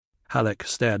Halleck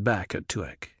stared back at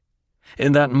Tuek.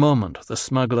 In that moment, the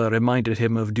smuggler reminded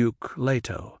him of Duke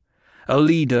Leto, a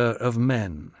leader of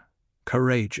men,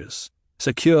 courageous,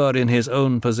 secure in his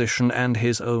own position and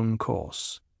his own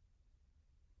course.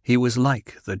 He was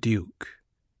like the Duke,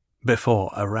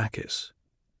 before Arrakis.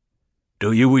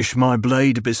 "Do you wish my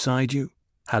blade beside you?"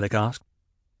 Halleck asked.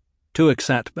 Tuek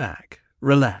sat back,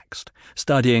 relaxed,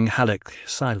 studying Halleck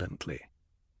silently.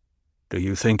 "Do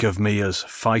you think of me as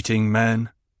fighting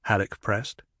man?" Halleck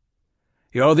pressed.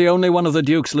 "You're the only one of the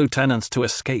Duke's lieutenants to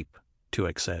escape,"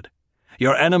 Tuek said.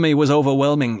 "Your enemy was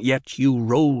overwhelming, yet you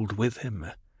rolled with him.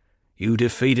 You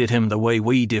defeated him the way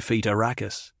we defeat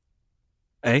Arrakis."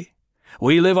 "Eh?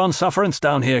 We live on sufferance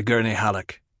down here, Gurney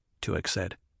Halleck," Tuek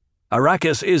said.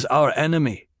 "Arrakis is our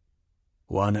enemy."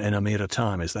 "One enemy at a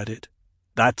time, is that it?"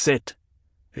 "That's it."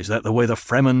 "Is that the way the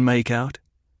Fremen make out?"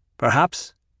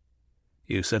 "Perhaps."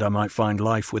 "You said I might find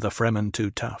life with the Fremen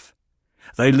too tough.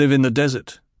 They live in the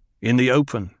desert, in the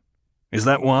open. Is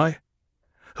that why?"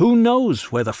 "Who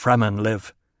knows where the Fremen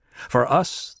live? For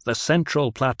us, the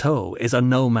Central Plateau is a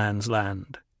no-man's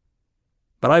land.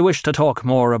 But I wish to talk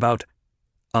more about—"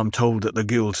 "I'm told that the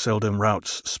Guild seldom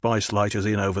routes spice lighters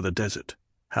in over the desert,"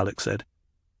 Halleck said.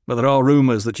 "But there are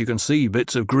rumours that you can see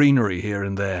bits of greenery here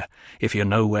and there, if you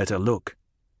know where to look."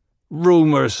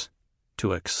 "Rumours,"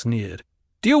 Tuek sneered.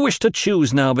 "Do you wish to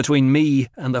choose now between me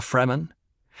and the Fremen?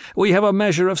 We have a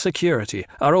measure of security,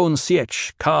 our own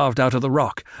sietch carved out of the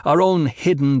rock, our own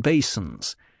hidden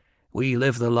basins. We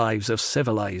live the lives of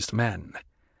civilized men.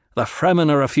 The Fremen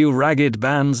are a few ragged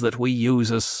bands that we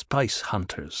use as spice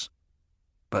hunters."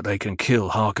 "But they can kill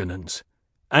Harkonnens."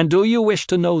 "And do you wish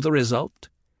to know the result?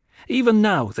 Even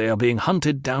now they are being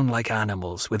hunted down like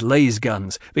animals with laser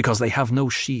guns because they have no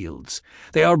shields.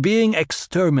 They are being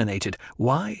exterminated.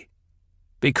 Why?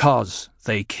 Because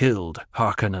they killed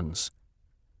Harkonnens."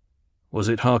 "Was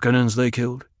it Harkonnens they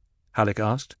killed?" Halleck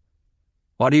asked.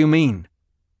 "What do you mean?"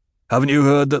 "Haven't you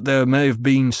heard that there may have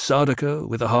been Sardaukar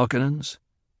with the Harkonnens?"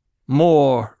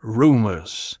 "More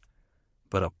rumours.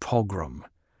 But a pogrom,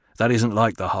 that isn't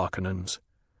like the Harkonnens.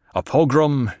 A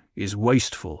pogrom is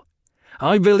wasteful."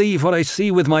 "I believe what I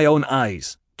see with my own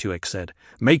eyes," Tuek said.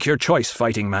 "Make your choice,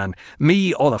 fighting man,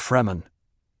 me or the Fremen.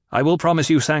 I will promise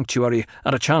you sanctuary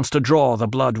and a chance to draw the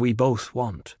blood we both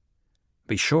want.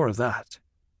 Be sure of that.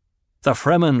 The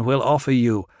Fremen will offer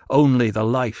you only the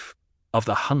life of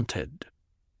the hunted."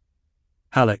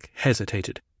 Halleck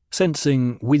hesitated,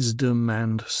 sensing wisdom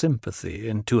and sympathy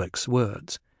in Tuek's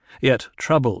words, yet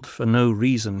troubled for no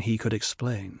reason he could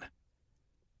explain.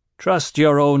 "Trust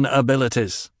your own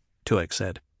abilities," Tuek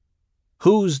said.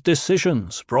 "Whose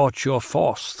decisions brought your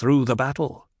force through the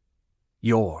battle?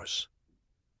 Yours.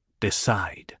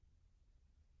 Decide."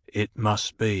 "It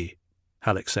must be,"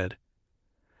 Halleck said.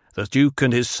 "The Duke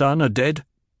and his son are dead?"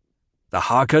 "The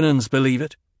Harkonnens believe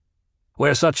it.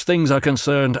 Where such things are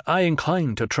concerned, I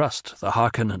incline to trust the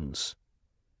Harkonnens."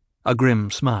 A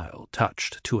grim smile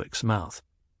touched Tuek's mouth.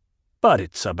 "But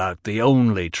it's about the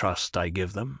only trust I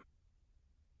give them."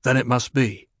 "Then it must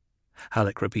be,"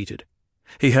 Halleck repeated.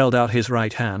 He held out his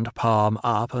right hand, palm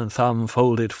up and thumb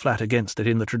folded flat against it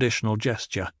in the traditional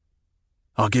gesture.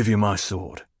 "I'll give you my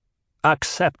sword."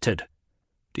 "Accepted."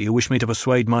 "Do you wish me to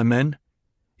persuade my men?"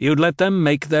 "You'd let them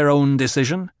make their own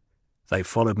decision?" "They've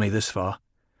followed me this far,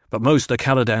 but most are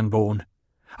Caladan-born.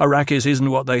 Arrakis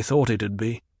isn't what they thought it'd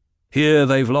be. Here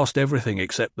they've lost everything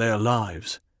except their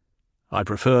lives. I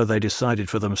prefer they decided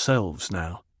for themselves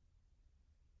now."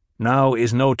 "Now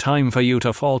is no time for you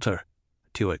to falter,"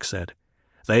 Tuek said.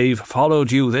 "They've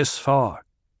followed you this far."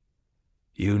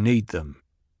 "You need them.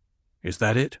 Is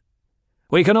that it?"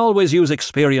 "We can always use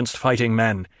experienced fighting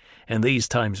men, in these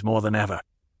times more than ever."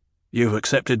 "You've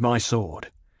accepted my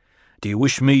sword. Do you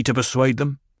wish me to persuade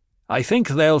them?" "I think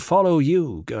they'll follow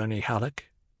you, Gurney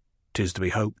Halleck." "'Tis to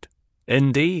be hoped."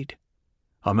 "Indeed."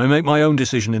 "I may make my own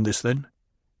decision in this, then?"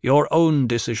 "Your own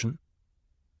decision."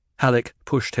 Halleck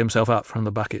pushed himself up from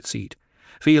the bucket seat,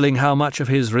 feeling how much of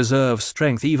his reserve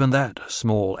strength even that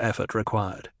small effort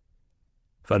required.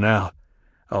 "For now,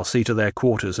 I'll see to their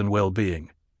quarters and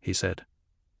well-being," he said.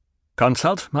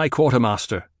 "Consult my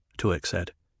quartermaster," Tuek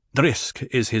said. "Drisk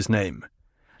is his name.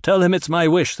 Tell him it's my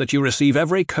wish that you receive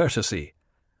every courtesy.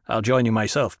 I'll join you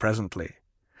myself presently.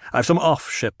 I've some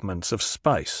off-shipments of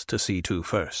spice to see to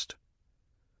first."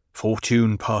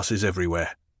 "Fortune passes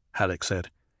everywhere," Halleck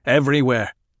said.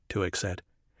 "Everywhere," Tuek said.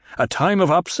 "A time of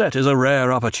upset is a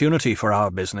rare opportunity for our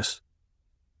business."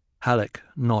 Halleck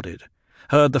nodded,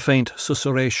 heard the faint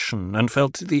susurration, and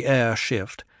felt the air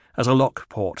shift as a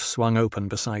lock-port swung open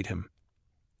beside him.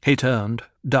 He turned,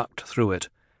 ducked through it,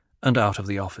 and out of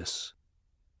the office.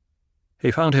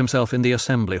 He found himself in the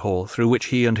assembly hall through which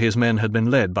he and his men had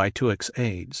been led by Tuek's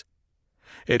aides.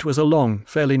 It was a long,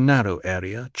 fairly narrow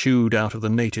area chewed out of the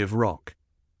native rock,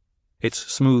 its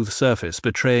smooth surface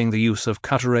betraying the use of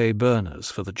cut-ray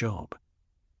burners for the job.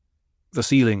 The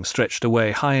ceiling stretched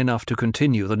away high enough to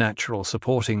continue the natural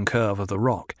supporting curve of the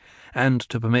rock and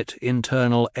to permit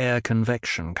internal air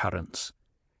convection currents.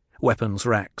 Weapons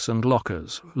racks and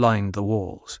lockers lined the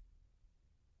walls.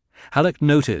 Halleck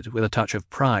noted with a touch of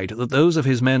pride that those of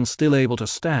his men still able to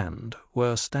stand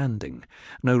were standing,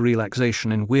 no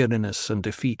relaxation in weariness and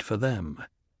defeat for them.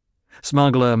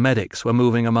 Smuggler medics were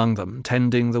moving among them,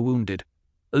 tending the wounded.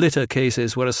 Litter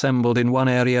cases were assembled in one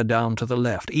area down to the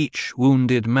left, each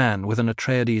wounded man with an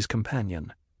Atreides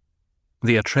companion.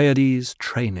 The Atreides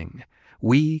training.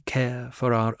 We care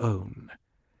for our own.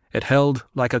 It held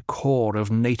like a core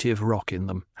of native rock in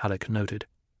them, Halleck noted.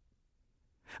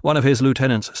 One of his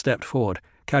lieutenants stepped forward,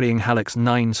 carrying Halleck's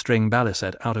 9-string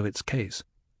balisette out of its case.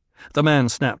 The man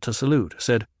snapped to salute,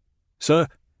 said, "Sir,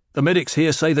 the medics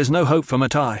here say there's no hope for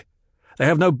Matai. They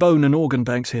have no bone and organ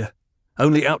banks here,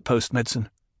 only outpost medicine.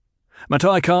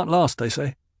 Matai can't last, they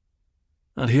say.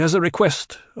 And he has a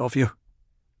request of you."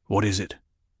 "What is it?"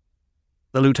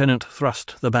 The lieutenant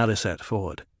thrust the balisette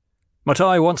forward.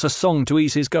 "Matai wants a song to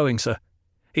ease his going, sir.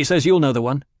 He says you'll know the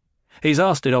one. He's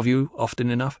asked it of you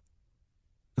often enough."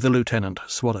 The lieutenant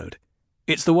swallowed.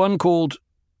 "It's the one called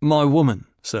My Woman,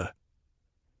 sir.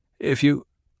 If you—"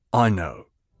 "I know."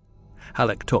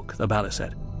 Halleck took the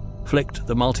balisette, flicked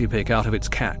the multi-pick out of its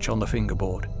catch on the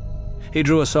fingerboard. He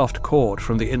drew a soft chord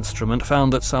from the instrument,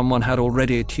 found that someone had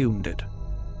already tuned it.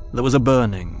 There was a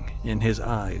burning in his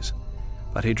eyes,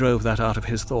 but he drove that out of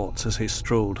his thoughts as he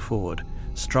strolled forward,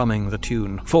 strumming the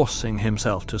tune, forcing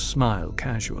himself to smile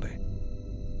casually.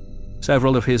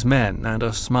 Several of his men and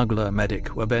a smuggler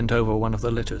medic were bent over one of the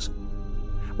litters.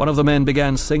 One of the men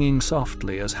began singing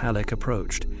softly as Halleck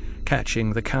approached,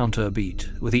 catching the counter beat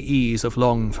with the ease of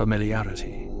long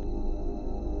familiarity.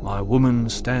 My woman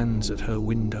stands at her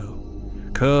window,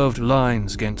 curved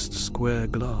lines against square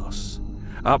glass,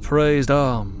 upraised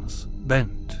arms,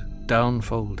 bent,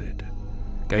 downfolded,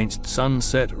 against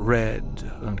sunset red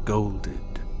and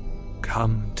golded.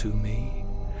 Come to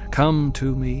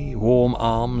me, warm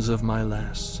arms of my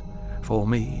lass, for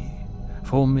me,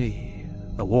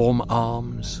 the warm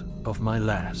arms of my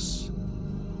lass.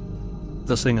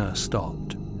 The singer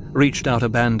stopped, reached out a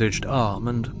bandaged arm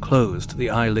and closed the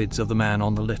eyelids of the man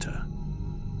on the litter.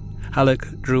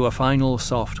 Halleck drew a final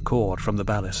soft chord from the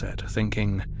balisette,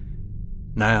 thinking,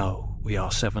 now we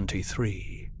are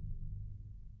 73.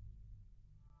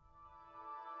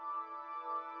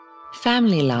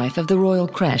 Family life of the Royal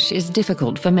Creche is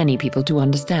difficult for many people to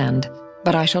understand,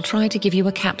 but I shall try to give you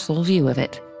a capsule view of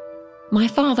it. My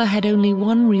father had only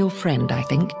one real friend, I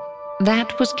think.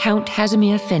 That was Count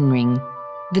Casimir Fenring,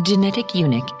 the genetic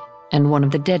eunuch and one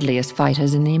of the deadliest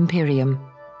fighters in the Imperium.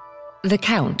 The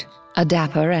Count, a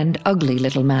dapper and ugly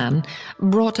little man,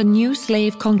 brought a new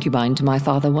slave concubine to my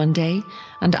father one day,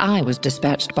 and I was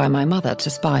dispatched by my mother to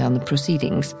spy on the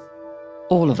proceedings.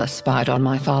 All of us spied on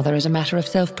my father as a matter of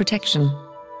self-protection.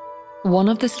 One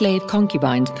of the slave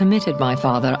concubines permitted my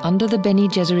father under the Bene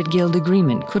Gesserit Guild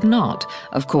agreement could not,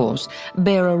 of course,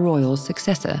 bear a royal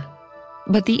successor.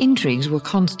 But the intrigues were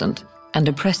constant and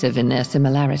oppressive in their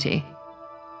similarity.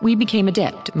 We became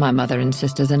adept, my mother and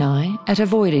sisters and I, at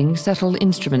avoiding subtle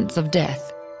instruments of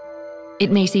death.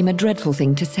 It may seem a dreadful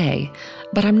thing to say,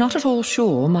 but I'm not at all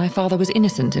sure my father was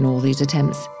innocent in all these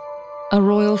attempts. A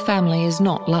royal family is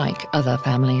not like other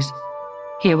families.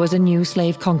 Here was a new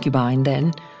slave concubine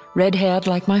then, red-haired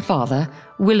like my father,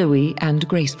 willowy and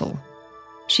graceful.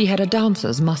 She had a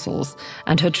dancer's muscles,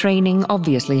 and her training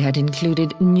obviously had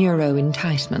included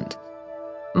neuro-enticement.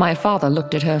 My father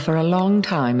looked at her for a long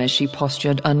time as she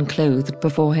postured unclothed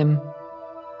before him.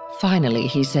 Finally,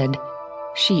 he said,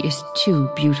 "She is too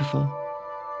beautiful.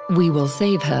 We will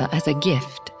save her as a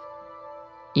gift."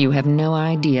 You have no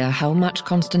idea how much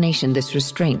consternation this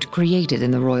restraint created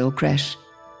in the Royal Creche.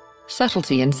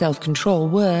 Subtlety and self-control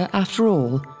were, after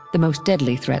all, the most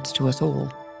deadly threats to us all.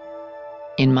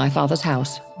 In my father's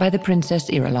house, by the Princess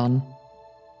Irulan.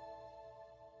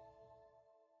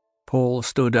 Paul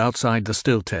stood outside the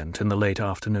still tent in the late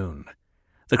afternoon.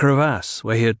 The crevasse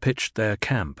where he had pitched their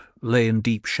camp lay in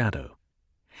deep shadow.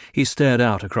 He stared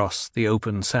out across the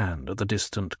open sand at the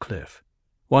distant cliff,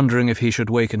 wondering if he should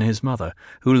waken his mother,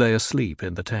 who lay asleep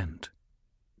in the tent.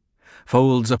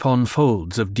 Folds upon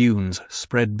folds of dunes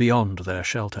spread beyond their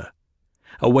shelter.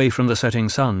 Away from the setting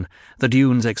sun, the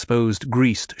dunes exposed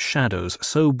greased shadows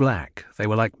so black they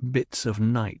were like bits of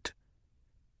night.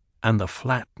 And the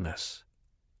flatness.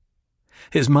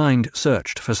 His mind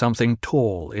searched for something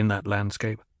tall in that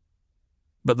landscape.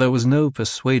 But there was no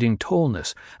persuading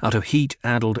tallness out of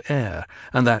heat-addled air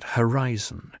and that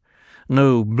horizon,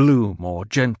 no bloom or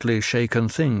gently shaken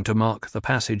thing to mark the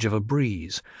passage of a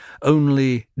breeze,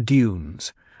 only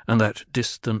dunes and that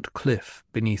distant cliff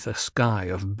beneath a sky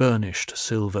of burnished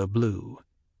silver blue.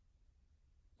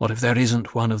 What if there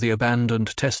isn't one of the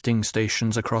abandoned testing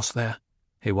stations across there?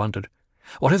 He wondered.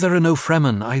 What if there are no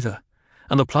Fremen either,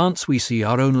 and the plants we see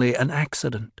are only an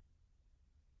accident?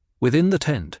 Within the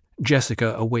tent,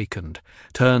 Jessica awakened,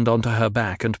 turned onto her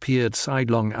back and peered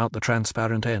sidelong out the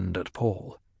transparent end at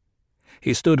Paul.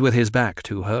 He stood with his back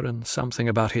to her, and something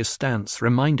about his stance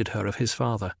reminded her of his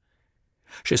father.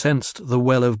 She sensed the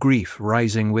well of grief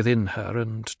rising within her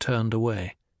and turned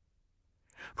away.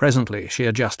 Presently she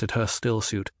adjusted her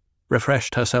stillsuit,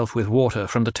 refreshed herself with water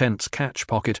from the tent's catch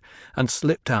pocket, and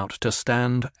slipped out to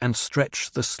stand and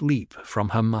stretch the sleep from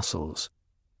her muscles.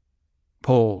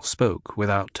 Paul spoke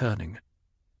without turning.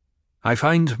 "I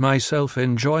find myself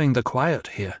enjoying the quiet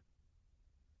here."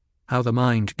 How the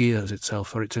mind gears itself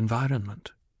for its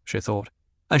environment, she thought,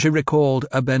 and she recalled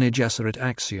a Bene Gesserit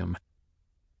axiom.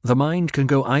 The mind can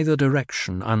go either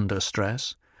direction under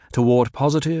stress, toward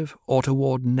positive or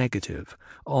toward negative,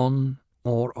 on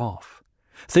or off.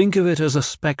 Think of it as a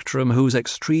spectrum whose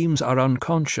extremes are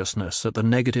unconsciousness at the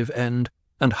negative end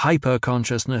and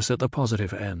hyper-consciousness at the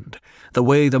positive end. The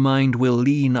way the mind will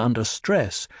lean under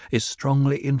stress is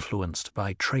strongly influenced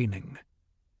by training.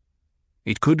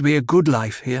 "It could be a good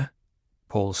life here,"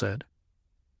 Paul said.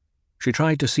 She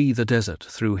tried to see the desert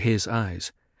through his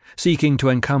eyes, seeking to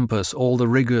encompass all the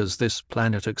rigors this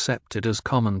planet accepted as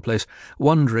commonplace,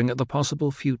 wondering at the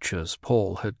possible futures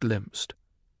Paul had glimpsed.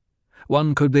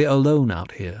 One could be alone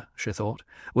out here, she thought,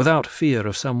 without fear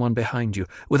of someone behind you,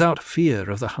 without fear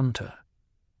of the hunter.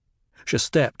 She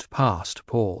stepped past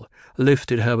Paul,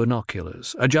 lifted her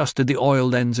binoculars, adjusted the oil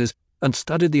lenses, and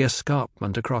studied the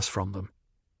escarpment across from them.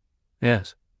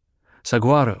 Yes,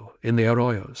 saguaro in the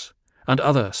arroyos, and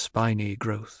other spiny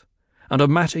growth, and a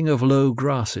matting of low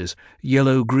grasses,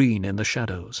 yellow-green in the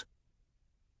shadows.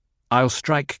 "I'll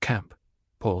strike camp,"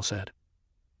 Paul said.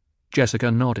 Jessica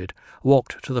nodded,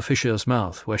 walked to the fissure's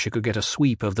mouth where she could get a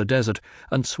sweep of the desert,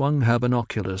 and swung her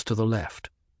binoculars to the left.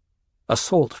 A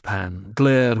salt pan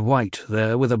glared white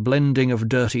there with a blending of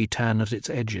dirty tan at its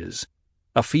edges,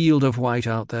 a field of white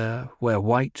out there where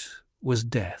white was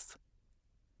death.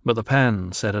 But the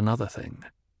pan said another thing.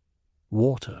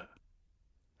 Water.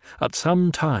 At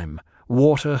some time,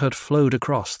 water had flowed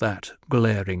across that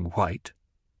glaring white.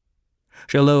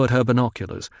 She lowered her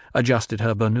binoculars, adjusted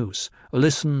her burnous,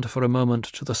 listened for a moment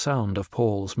to the sound of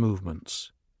Paul's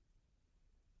movements.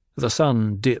 The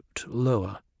sun dipped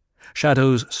lower.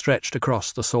 Shadows stretched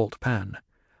across the salt pan.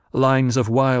 Lines of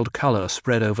wild colour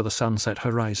spread over the sunset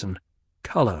horizon.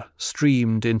 Colour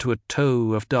streamed into a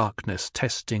toe of darkness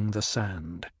testing the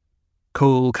sand.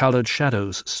 Coal-coloured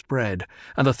shadows spread,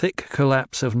 and the thick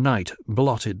collapse of night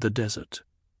blotted the desert.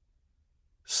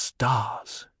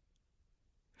 Stars.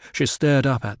 She stared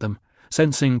up at them,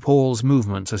 sensing Paul's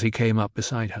movements as he came up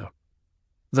beside her.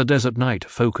 The desert night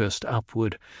focused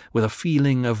upward, with a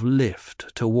feeling of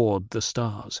lift toward the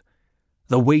stars.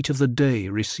 The weight of the day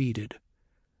receded.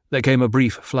 There came a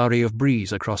brief flurry of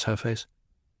breeze across her face.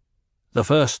 "The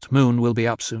first moon will be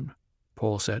up soon,"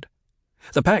 Paul said.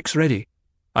 "The pack's ready.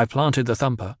 I planted the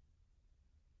thumper."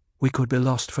 We could be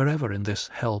lost forever in this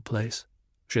hell place,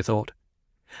 she thought,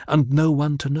 and no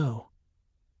one to know.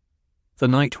 The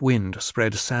night wind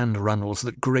spread sand runnels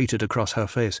that grated across her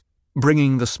face,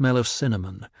 bringing the smell of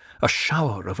cinnamon, a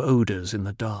shower of odours in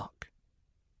the dark.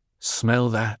 "Smell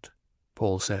that,"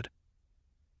 Paul said.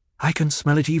 "I can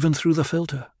smell it even through the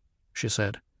filter," she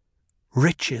said.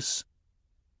 "Riches.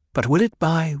 But will it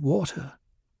buy water?"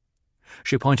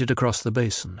 She pointed across the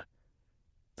basin.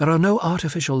 "There are no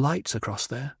artificial lights across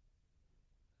there."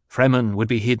 "Fremen would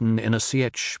be hidden in a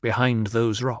sietch behind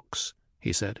those rocks,"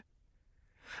 he said.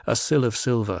 A sill of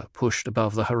silver pushed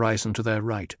above the horizon to their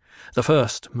right, the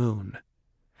first moon.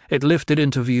 It lifted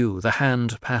into view, the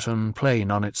hand pattern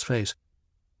plain on its face.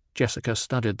 Jessica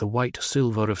studied the white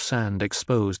silver of sand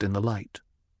exposed in the light.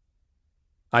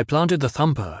 "I planted the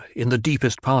thumper in the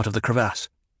deepest part of the crevasse,"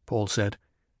 Paul said.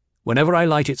 "Whenever I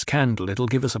light its candle, it'll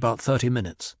give us about 30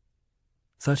 minutes.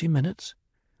 30 minutes?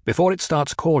 Before it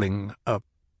starts calling a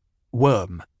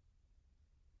worm."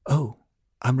 "Oh,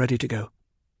 I'm ready to go."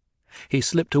 He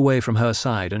slipped away from her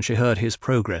side, and she heard his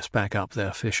progress back up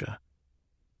their fissure.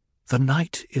 The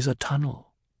night is a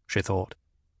tunnel, she thought,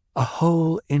 a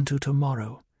hole into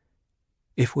tomorrow,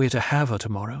 if we're to have a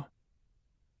tomorrow.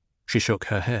 She shook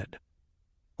her head.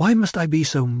 Why must I be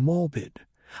so morbid?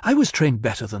 I was trained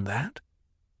better than that."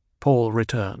 Paul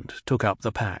returned, took up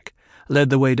the pack, led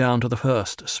the way down to the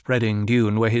first spreading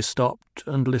dune where he stopped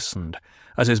and listened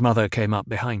as his mother came up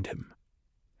behind him.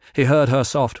 He heard her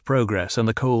soft progress and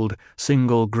the cold,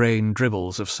 single-grain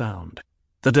dribbles of sound,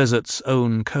 the desert's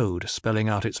own code spelling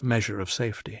out its measure of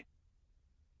safety.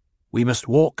 "We must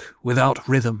walk without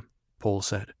rhythm," Paul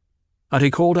said, and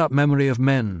he called up memory of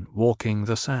men walking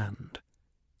the sand,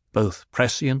 both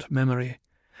prescient memory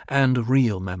and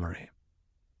real memory.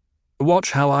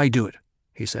 "Watch how I do it,"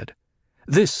 he said.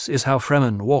 "This is how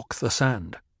Fremen walk the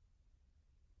sand."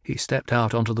 He stepped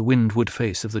out onto the windward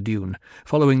face of the dune,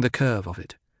 following the curve of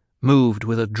it, moved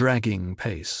with a dragging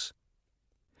pace.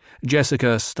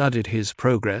 Jessica studied his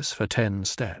progress for 10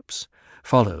 steps,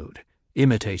 followed,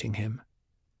 imitating him.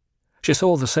 She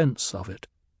saw the sense of it.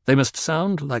 They must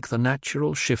sound like the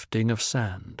natural shifting of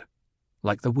sand,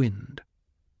 like the wind.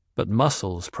 But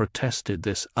muscles protested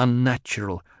this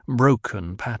unnatural,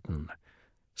 broken pattern.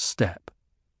 Step,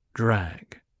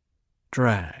 drag,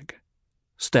 drag,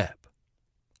 step,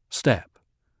 step,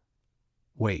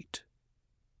 wait,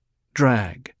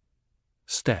 drag,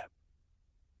 step.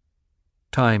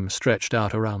 Time stretched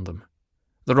out around them.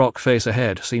 The rock face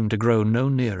ahead seemed to grow no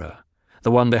nearer.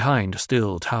 The one behind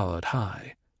still towered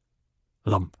high.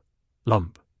 Lump,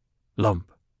 lump,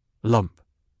 lump, lump.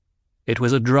 It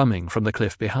was a drumming from the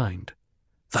cliff behind.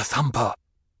 "The thumper!"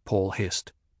 Paul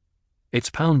hissed. Its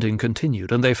pounding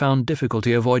continued, and they found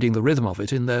difficulty avoiding the rhythm of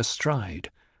it in their stride.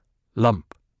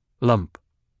 Lump, lump,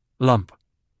 lump,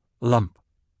 lump.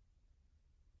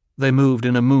 They moved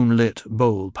in a moonlit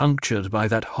bowl punctured by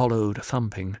that hollowed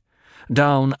thumping,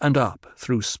 down and up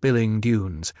through spilling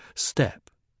dunes, step,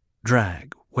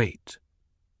 drag, wait,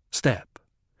 step,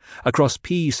 across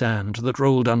pea sand that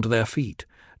rolled under their feet,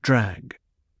 drag,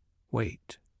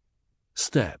 wait,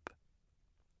 step.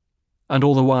 And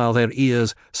all the while their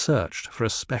ears searched for a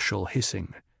special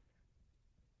hissing.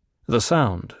 The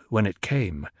sound, when it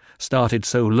came, started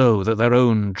so low that their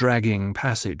own dragging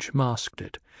passage masked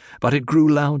it, but it grew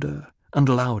louder and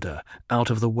louder out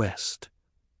of the west.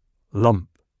 Lump,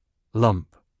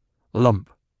 lump, lump,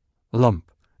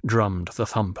 lump, drummed the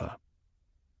thumper.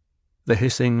 The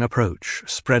hissing approach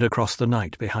spread across the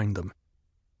night behind them.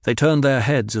 They turned their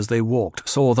heads as they walked,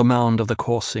 saw the mound of the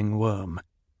coursing worm.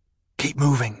 "Keep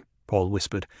moving," Paul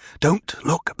whispered. "Don't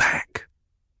look back."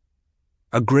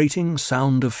 A grating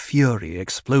sound of fury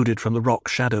exploded from the rock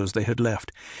shadows they had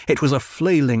left. It was a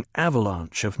flailing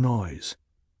avalanche of noise.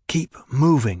 "Keep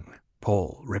moving,"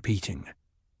 Paul repeating.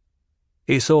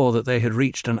 He saw that they had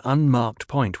reached an unmarked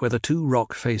point where the 2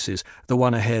 rock faces, the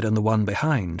one ahead and the one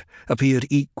behind, appeared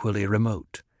equally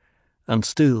remote. And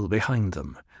still behind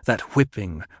them, that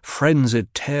whipping,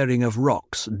 frenzied tearing of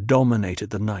rocks dominated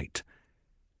the night.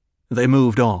 They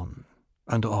moved on,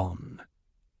 and on,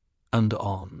 and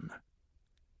on.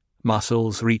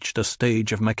 Muscles reached a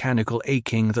stage of mechanical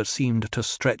aching that seemed to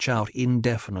stretch out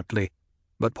indefinitely,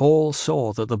 but Paul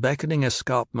saw that the beckoning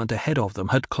escarpment ahead of them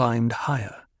had climbed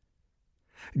higher.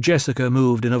 Jessica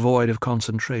moved in a void of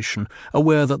concentration,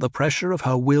 aware that the pressure of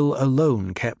her will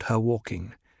alone kept her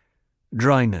walking.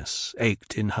 Dryness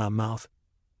ached in her mouth.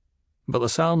 But the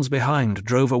sounds behind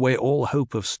drove away all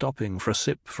hope of stopping for a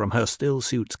sip from her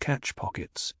still-suit's catch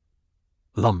pockets.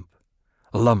 Lump,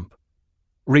 lump.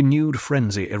 Renewed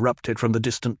frenzy erupted from the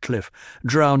distant cliff,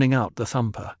 drowning out the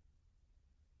thumper.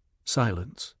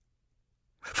 Silence.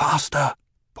 "Faster,"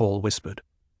 Paul whispered.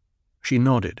 She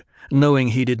nodded, knowing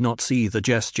he did not see the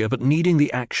gesture, but needing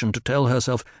the action to tell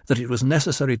herself that it was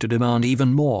necessary to demand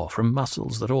even more from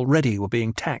muscles that already were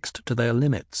being taxed to their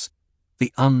limits.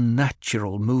 The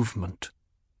unnatural movement.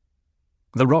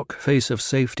 The rock face of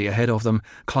safety ahead of them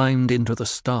climbed into the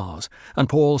stars, and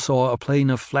Paul saw a plain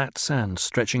of flat sand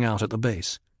stretching out at the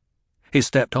base. He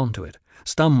stepped onto it,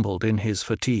 stumbled in his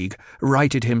fatigue,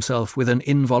 righted himself with an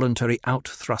involuntary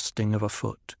out-thrusting of a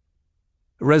foot.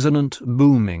 Resonant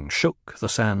booming shook the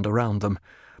sand around them.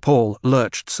 Paul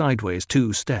lurched sideways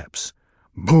 2 steps.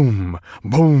 Boom!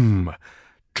 Boom!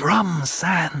 "Drum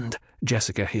sand!"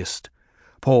 Jessica hissed.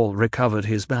 Paul recovered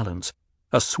his balance.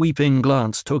 A sweeping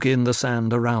glance took in the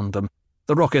sand around them,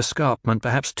 the rock escarpment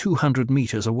perhaps 200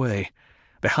 meters away.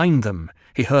 Behind them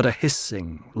he heard a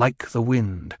hissing, like the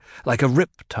wind, like a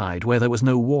riptide where there was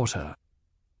no water.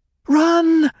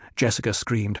 "Run!" Jessica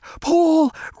screamed.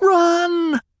 "Paul,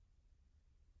 run!"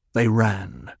 They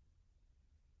ran.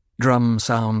 Drum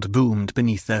sound boomed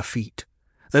beneath their feet.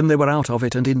 Then they were out of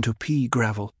it and into pea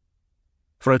gravel.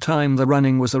 For a time the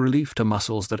running was a relief to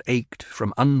muscles that ached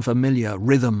from unfamiliar,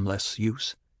 rhythmless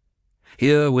use.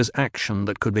 Here was action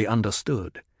that could be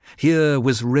understood. Here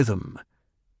was rhythm.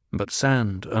 But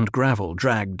sand and gravel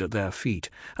dragged at their feet,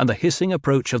 and the hissing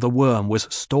approach of the worm was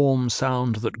storm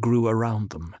sound that grew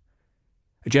around them.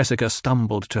 Jessica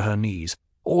stumbled to her knees.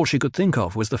 All she could think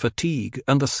of was the fatigue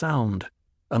and the sound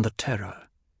and the terror.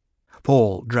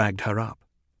 Paul dragged her up.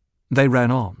 They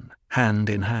ran on, hand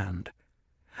in hand.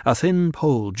 A thin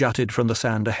pole jutted from the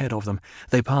sand ahead of them.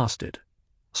 They passed it,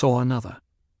 saw another.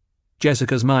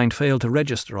 Jessica's mind failed to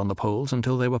register on the poles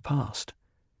until they were past.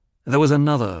 There was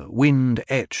another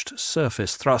wind-etched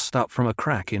surface thrust up from a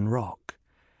crack in rock.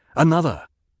 Another.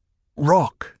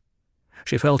 Rock!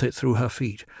 She felt it through her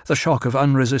feet. The shock of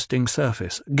unresisting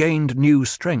surface gained new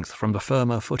strength from the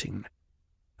firmer footing.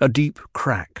 A deep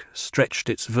crack stretched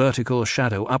its vertical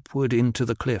shadow upward into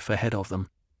the cliff ahead of them.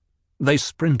 They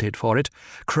sprinted for it,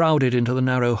 crowded into the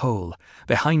narrow hole.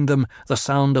 Behind them, the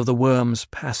sound of the worm's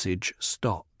passage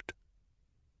stopped.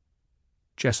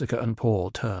 Jessica and Paul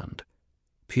turned,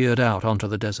 peered out onto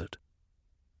the desert.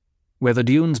 Where the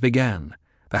dunes began,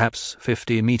 perhaps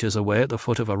 50 meters away at the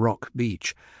foot of a rock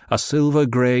beach, a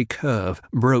silver-grey curve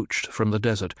broached from the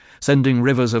desert, sending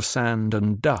rivers of sand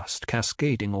and dust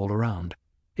cascading all around.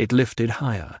 It lifted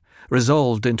higher,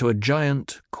 resolved into a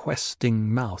giant,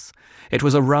 questing mouth. It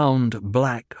was a round,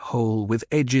 black hole with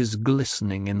edges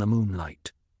glistening in the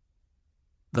moonlight.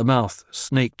 The mouth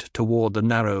snaked toward the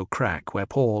narrow crack where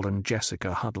Paul and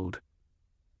Jessica huddled.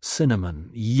 Cinnamon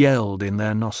yelled in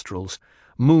their nostrils.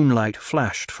 Moonlight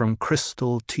flashed from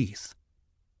crystal teeth.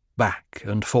 Back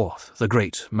and forth the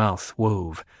great mouth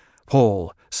wove.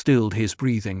 Paul stilled his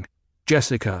breathing.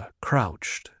 Jessica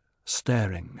crouched,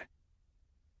 staring.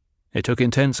 It took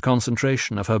intense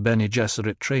concentration of her Bene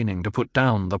Gesserit training to put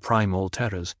down the primal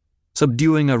terrors,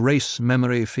 subduing a race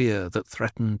memory fear that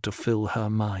threatened to fill her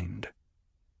mind.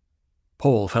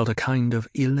 Paul felt a kind of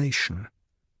elation.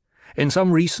 In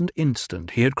some recent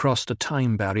instant he had crossed a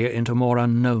time barrier into more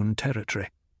unknown territory.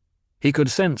 He could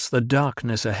sense the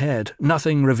darkness ahead,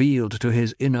 nothing revealed to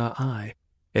his inner eye.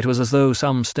 It was as though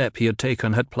some step he had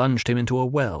taken had plunged him into a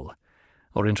well,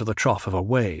 or into the trough of a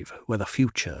wave where the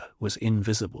future was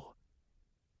invisible.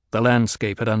 The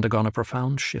landscape had undergone a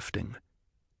profound shifting.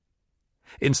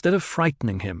 Instead of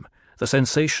frightening him, the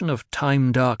sensation of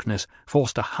time darkness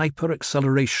forced a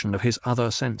hyper-acceleration of his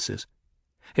other senses.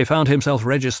 He found himself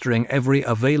registering every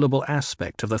available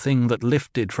aspect of the thing that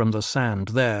lifted from the sand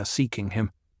there seeking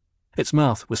him. Its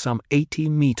mouth was some 80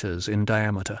 meters in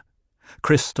diameter.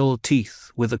 Crystal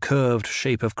teeth with the curved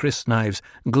shape of crysknives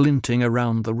glinting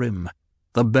around the rim.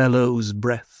 The bellows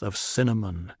breath of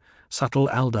cinnamon, subtle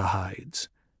aldehydes,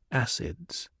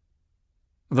 acids.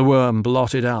 The worm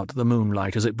blotted out the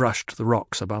moonlight as it brushed the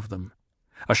rocks above them.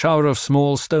 A shower of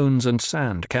small stones and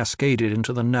sand cascaded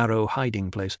into the narrow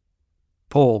hiding place.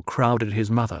 Paul crowded his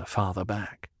mother farther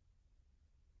back.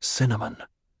 Cinnamon.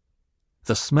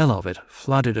 The smell of it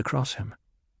flooded across him.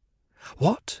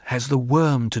 What has the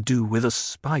worm to do with a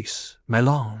spice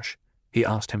mélange? He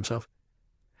asked himself.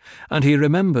 And he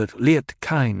remembered Liet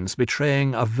Kynes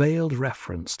betraying a veiled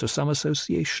reference to some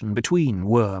association between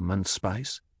worm and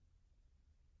spice.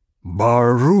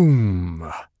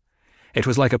 Baroom! It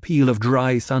was like a peal of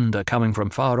dry thunder coming from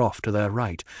far off to their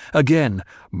right. Again,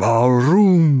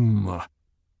 baroom!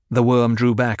 The worm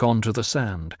drew back onto the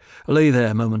sand, lay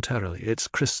there momentarily, its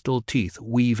crystal teeth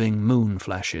weaving moon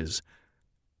flashes.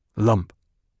 Lump,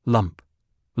 lump,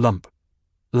 lump,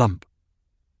 lump.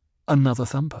 Another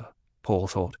thumper, Paul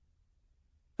thought.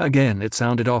 Again it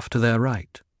sounded off to their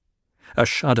right. A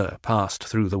shudder passed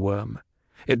through the worm.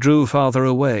 It drew farther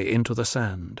away into the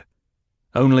sand.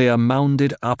 Only a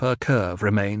mounded upper curve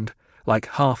remained, like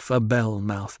half a bell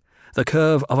mouth, the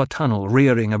curve of a tunnel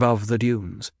rearing above the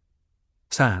dunes.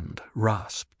 Sand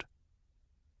rasped.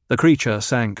 The creature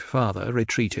sank farther,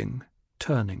 retreating,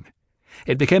 turning.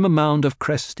 It became a mound of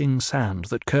cresting sand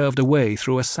that curved away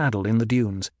through a saddle in the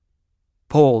dunes.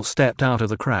 Paul stepped out of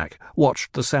the crack,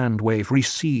 watched the sand wave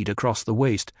recede across the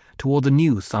waste toward the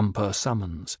new thumper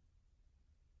summons.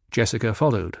 Jessica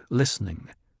followed, listening.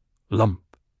 Lump,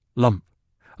 lump,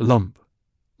 lump,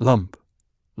 lump,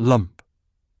 lump.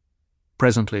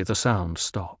 Presently the sound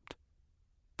stopped.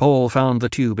 Paul found the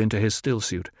tube into his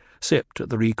stillsuit, sipped at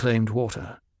the reclaimed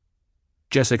water.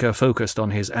 Jessica focused on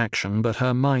his action, but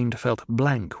her mind felt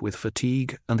blank with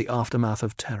fatigue and the aftermath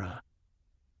of terror.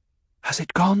 "Has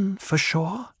it gone for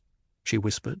sure?" she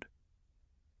whispered.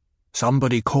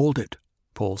 "Somebody called it,"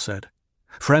 Paul said.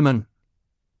 "Fremen."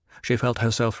 She felt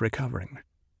herself recovering.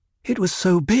 "It was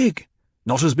so big.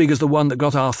 Not as big as the one that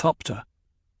got our thopter.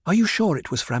 Are you sure it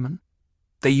was Fremen?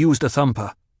 They used a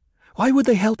thumper. Why would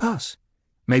they help us?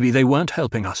 Maybe they weren't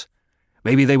helping us.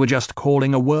 Maybe they were just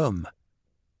calling a worm.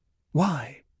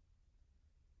 Why?"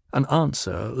 An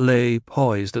answer lay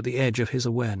poised at the edge of his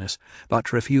awareness,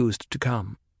 but refused to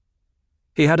come.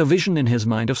 He had a vision in his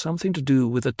mind of something to do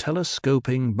with the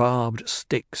telescoping barbed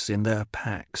sticks in their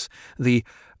packs, the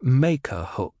maker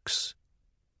hooks.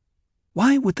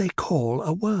 "Why would they call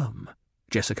a worm?"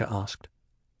 Jessica asked.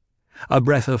 A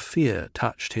breath of fear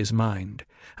touched his mind,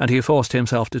 and he forced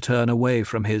himself to turn away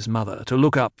from his mother to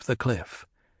look up the cliff.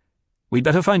 "We'd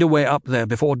better find a way up there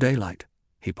before daylight,"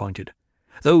 he pointed.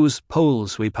 "Those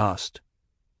poles we passed.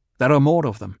 There are more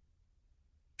of them."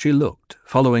 She looked,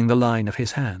 following the line of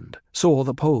his hand, saw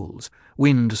the poles,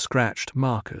 wind-scratched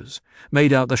markers,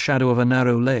 made out the shadow of a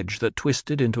narrow ledge that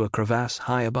twisted into a crevasse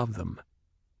high above them.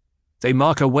 "They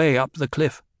mark a way up the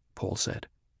cliff," Paul said.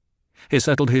 He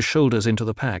settled his shoulders into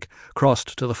the pack,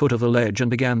 crossed to the foot of the ledge, and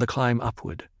began the climb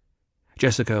upward.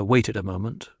 Jessica waited a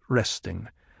moment, resting,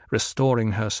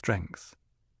 restoring her strength.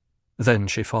 Then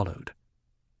she followed.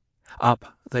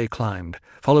 Up they climbed,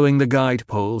 following the guide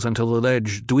poles until the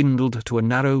ledge dwindled to a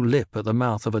narrow lip at the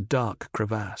mouth of a dark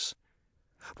crevasse.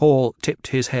 Paul tipped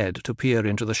his head to peer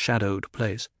into the shadowed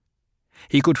place.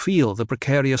 He could feel the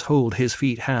precarious hold his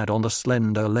feet had on the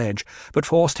slender ledge, but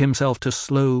forced himself to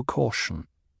slow caution.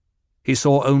 He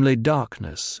saw only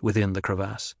darkness within the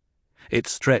crevasse. It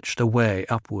stretched away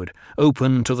upward,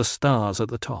 open to the stars at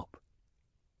the top.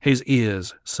 His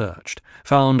ears searched,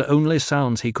 found only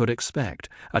sounds he could expect,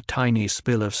 a tiny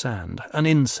spill of sand, an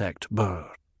insect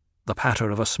burr, the patter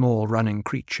of a small running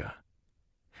creature.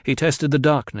 He tested the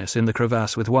darkness in the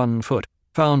crevasse with one foot,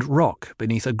 found rock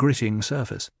beneath a gritting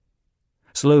surface.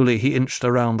 Slowly he inched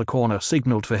around the corner,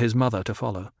 signalled for his mother to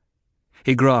follow.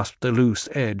 He grasped the loose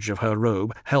edge of her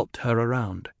robe, helped her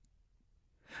around.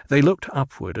 They looked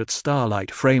upward at starlight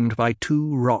framed by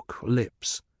two rock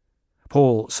lips.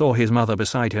 Paul saw his mother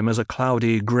beside him as a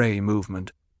cloudy grey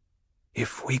movement.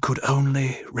 "If we could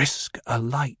only risk a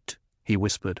light," he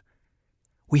whispered.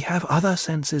 "We have other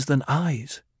senses than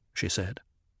eyes," she said.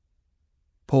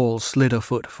 Paul slid a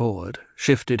foot forward,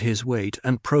 shifted his weight,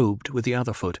 and probed with the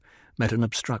other foot, met an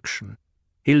obstruction.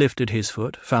 He lifted his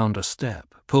foot, found a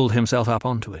step, pulled himself up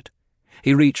onto it.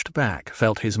 He reached back,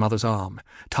 felt his mother's arm,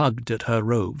 tugged at her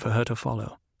robe for her to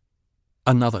follow.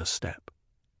 Another step.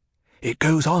 "It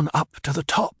goes on up to the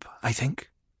top, I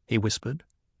think," he whispered.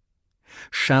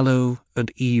 Shallow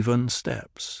and even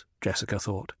steps, Jessica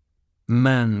thought.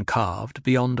 Man-carved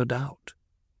beyond a doubt.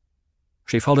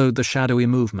 She followed the shadowy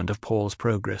movement of Paul's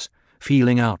progress,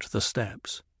 feeling out the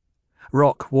steps.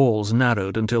 Rock walls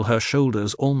narrowed until her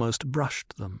shoulders almost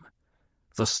brushed them.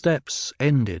 The steps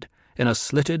ended in a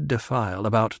slitted defile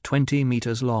about 20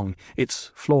 meters long,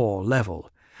 its floor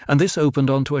level, and this opened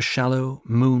onto a shallow,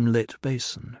 moonlit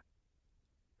basin.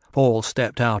 Paul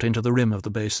stepped out into the rim of the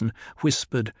basin,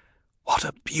 whispered, "What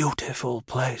a beautiful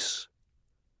place!"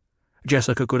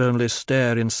 Jessica could only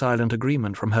stare in silent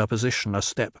agreement from her position a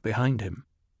step behind him.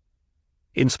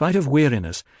 In spite of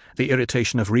weariness, the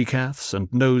irritation of recaths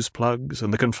and nose plugs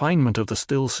and the confinement of the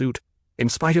still suit, in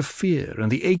spite of fear and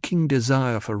the aching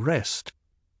desire for rest,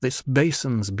 this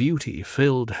basin's beauty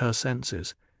filled her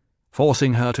senses,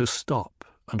 forcing her to stop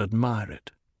and admire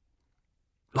it.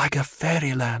 "Like a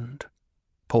fairyland,"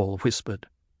 Paul whispered.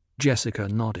 Jessica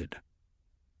nodded.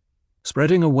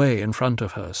 Spreading away in front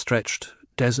of her stretched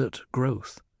desert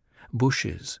growth,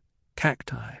 bushes,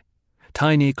 cacti,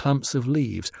 tiny clumps of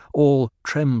leaves, all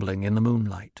trembling in the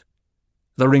moonlight.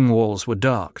 The ring walls were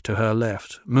dark to her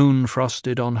left,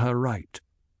 moon-frosted on her right.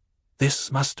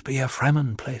 "This must be a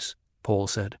Fremen place," Paul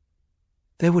said.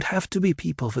 "There would have to be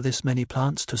people for this many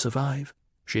plants to survive,"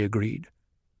 she agreed.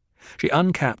 She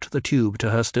uncapped the tube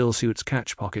to her stillsuit's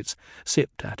catch pockets,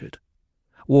 sipped at it.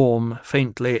 Warm,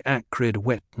 faintly acrid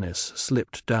wetness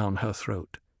slipped down her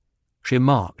throat. She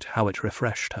marked how it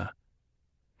refreshed her.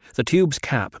 The tube's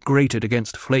cap grated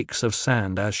against flakes of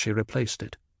sand as she replaced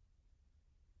it.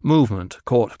 Movement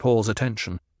caught Paul's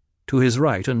attention, to his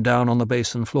right and down on the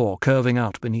basin floor, curving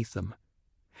out beneath them.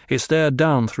 He stared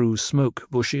down through smoke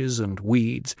bushes and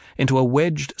weeds into a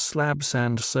wedged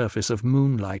slab-sand surface of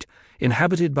moonlight,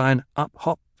 inhabited by an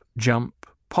up-hop, jump,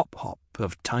 pop-hop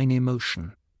of tiny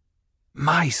motion.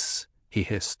 "Mice!" he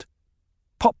hissed.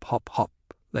 Pop-hop-hop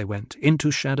they went,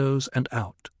 into shadows and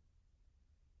out.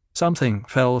 Something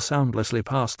fell soundlessly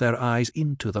past their eyes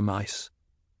into the mice.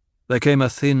 There came a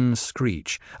thin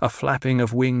screech, a flapping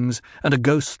of wings, and a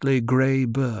ghostly grey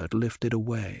bird lifted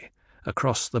away,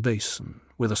 across the basin,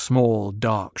 with a small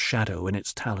dark shadow in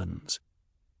its talons.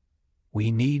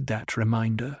 "We need that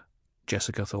reminder,"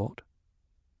 Jessica thought.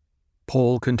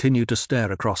 Paul continued to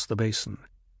stare across the basin.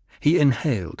 He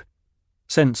inhaled,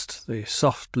 sensed the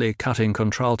softly cutting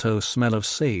contralto smell of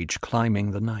sage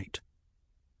climbing the night.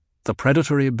 The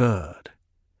predatory bird.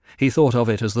 He thought of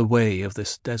it as the way of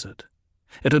this desert.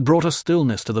 It had brought a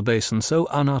stillness to the basin so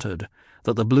unuttered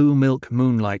that the blue milk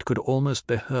moonlight could almost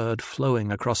be heard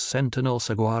flowing across sentinel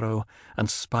saguaro and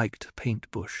spiked paint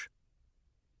bush.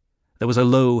 There was a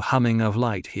low humming of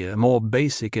light here, more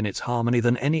basic in its harmony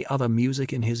than any other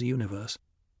music in his universe.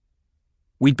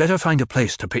 "We'd better find a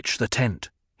place to pitch the tent,"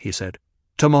 he said.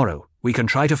 "Tomorrow we can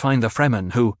try to find the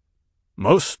Fremen who—"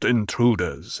 "Most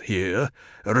intruders here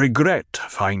regret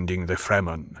finding the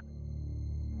Fremen."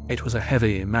 It was a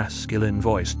heavy, masculine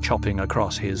voice chopping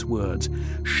across his words,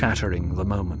 shattering the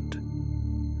moment.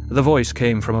 The voice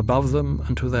came from above them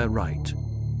and to their right.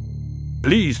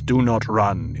 "Please do not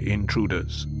run,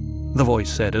 intruders," the voice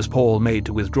said as Paul made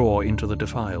to withdraw into the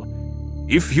defile.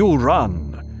 "If you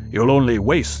run, you'll only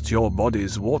waste your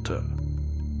body's water."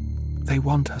 "They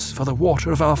want us for the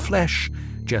water of our flesh,"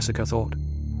 Jessica thought.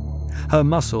 Her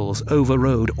muscles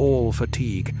overrode all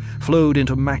fatigue, flowed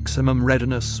into maximum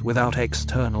readiness without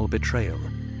external betrayal.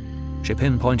 She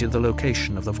pinpointed the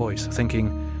location of the voice,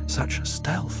 thinking, such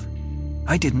stealth.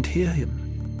 I didn't hear him.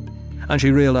 And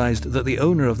she realized that the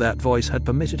owner of that voice had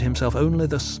permitted himself only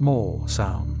the small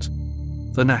sounds,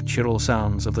 the natural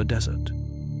sounds of the desert.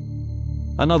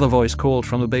 Another voice called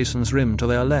from the basin's rim to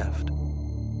their left.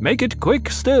 "Make it quick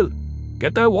still.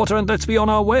 Get their water and let's be on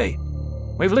our way.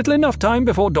 We've little enough time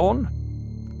before dawn."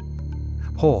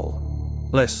 Paul,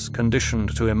 less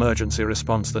conditioned to emergency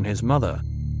response than his mother,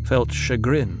 felt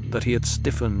chagrin that he had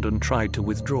stiffened and tried to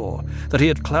withdraw, that he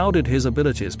had clouded his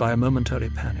abilities by a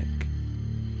momentary panic.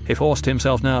 He forced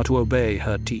himself now to obey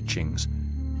her teachings.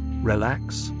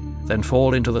 Relax, then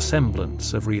fall into the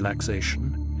semblance of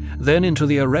relaxation, then into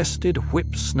the arrested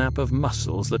whip-snap of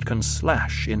muscles that can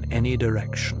slash in any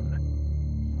direction.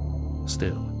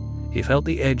 Still, he felt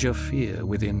the edge of fear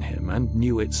within him and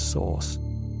knew its source.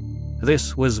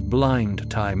 This was blind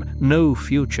time, no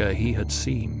future he had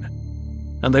seen.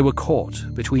 And they were caught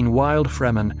between wild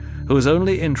Fremen whose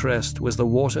only interest was the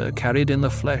water carried in the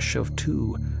flesh of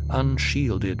two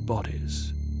unshielded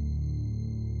bodies.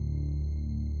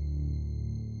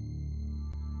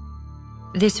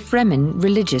 This Fremen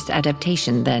religious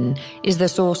adaptation, then, is the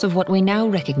source of what we now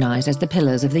recognize as the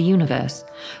pillars of the universe,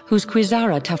 whose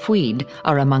Quizara Tafwid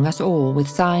are among us all with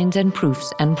signs and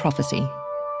proofs and prophecy.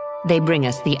 They bring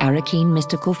us the Arakeen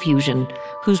mystical fusion,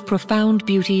 whose profound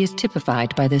beauty is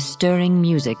typified by the stirring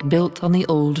music built on the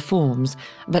old forms,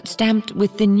 but stamped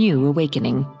with the new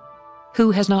awakening.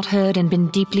 Who has not heard and been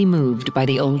deeply moved by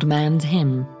the old man's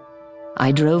hymn?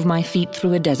 I drove my feet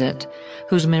through a desert,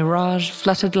 whose mirage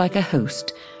fluttered like a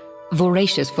host.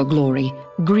 Voracious for glory,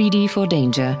 greedy for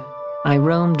danger, I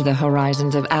roamed the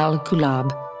horizons of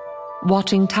Al-Kulab,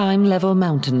 watching time-level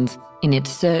mountains in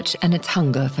its search and its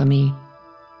hunger for me.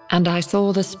 And I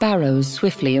saw the sparrows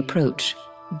swiftly approach,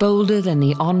 bolder than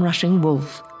the onrushing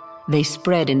wolf. They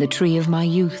spread in the tree of my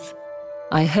youth.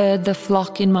 I heard the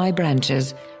flock in my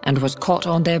branches and was caught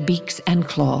on their beaks and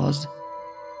claws.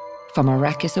 From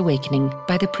Arrakis Awakening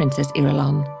by the Princess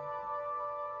Irulan.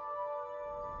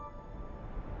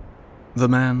 The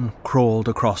man crawled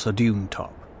across a dune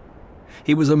top.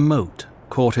 He was a mote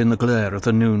caught in the glare of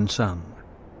the noon sun.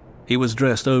 He was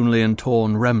dressed only in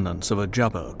torn remnants of a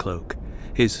jubba cloak,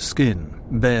 his skin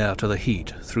bare to the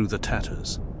heat through the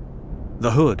tatters.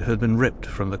 The hood had been ripped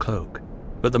from the cloak,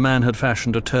 but the man had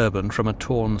fashioned a turban from a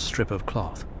torn strip of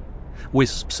cloth.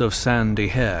 Wisps of sandy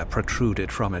hair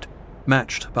protruded from it,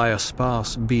 matched by a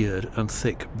sparse beard and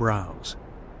thick brows.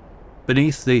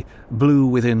 Beneath the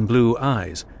blue-within-blue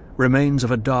eyes, remains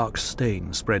of a dark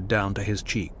stain spread down to his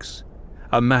cheeks.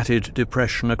 A matted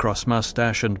depression across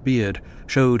mustache and beard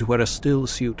showed where a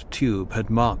still-suit tube had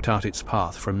marked out its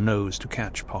path from nose to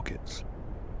catch pockets.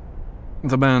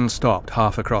 The man stopped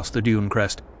half across the dune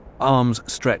crest, arms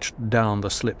stretched down the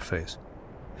slip face.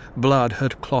 Blood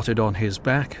had clotted on his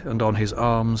back and on his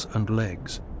arms and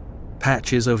legs.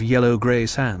 Patches of yellow-grey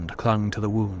sand clung to the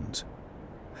wounds.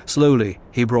 Slowly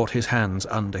he brought his hands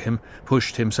under him,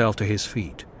 pushed himself to his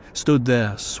feet, stood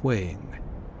there swaying.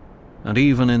 And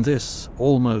even in this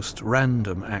almost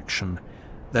random action,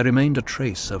 there remained a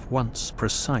trace of once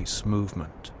precise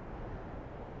movement.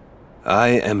 I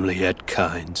am Liet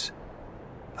Kynes.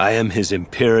 I am His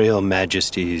Imperial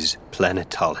Majesty's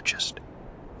planetologist,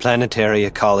 planetary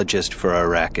ecologist for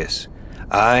Arrakis.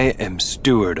 I am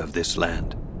steward of this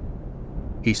land.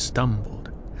 He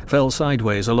stumbled, fell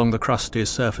sideways along the crusty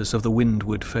surface of the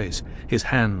windward face, his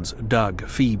hands dug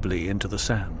feebly into the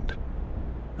sand.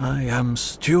 I am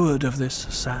steward of this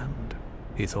sand,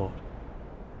 he thought.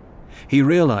 He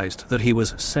realized that he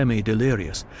was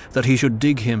semi-delirious, that he should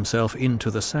dig himself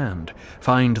into the sand,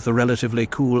 find the relatively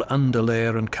cool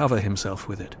underlayer and cover himself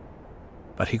with it.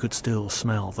 but he could still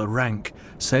smell the rank,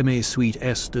 semi-sweet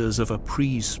esters of a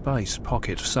pre-spice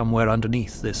pocket somewhere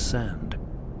underneath this sand.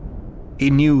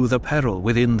 He knew the peril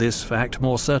within this fact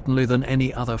more certainly than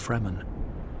any other Fremen.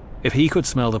 If he could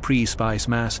smell the pre-spice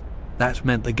mass, that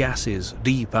meant the gases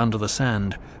deep under the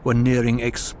sand were nearing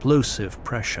explosive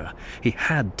pressure. He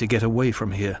had to get away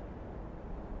from here.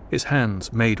 His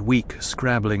hands made weak,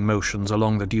 scrabbling motions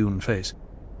along the dune face.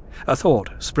 A thought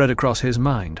spread across his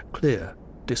mind, clear,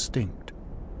 distinct.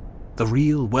 The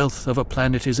real wealth of a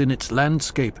planet is in its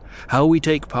landscape, how we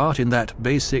take part in that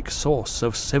basic source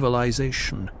of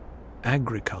civilization,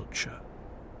 agriculture.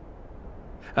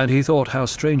 And he thought how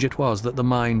strange it was that the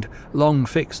mind, long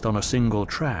fixed on a single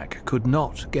track, could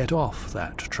not get off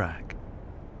that track.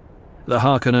 The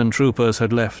Harkonnen troopers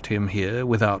had left him here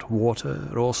without water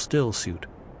or stillsuit,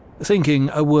 thinking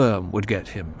a worm would get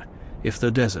him if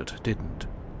the desert didn't.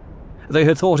 They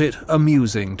had thought it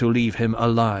amusing to leave him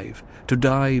alive, to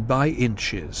die by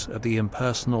inches at the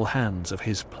impersonal hands of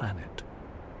his planet.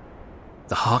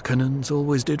 The Harkonnens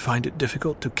always did find it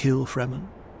difficult to kill Fremen,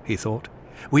 he thought.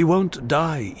 We won't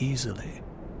die easily.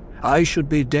 I should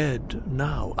be dead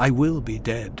now. I will be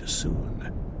dead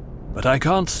soon. But I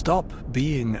can't stop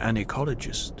being an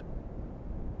ecologist.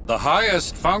 The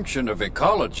highest function of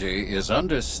ecology is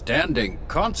understanding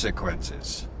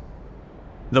consequences.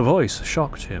 The voice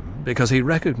shocked him because he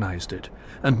recognized it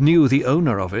and knew the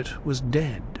owner of it was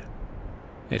dead.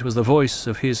 It was the voice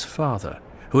of his father,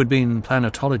 who had been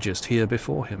planetologist here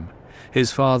before him,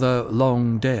 his father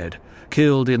long dead,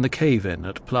 killed in the cave-in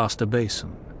at Plaster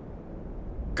Basin.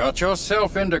 Got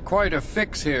yourself into quite a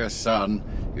fix here, son.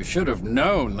 You should have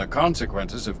known the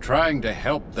consequences of trying to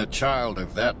help the child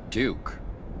of that duke.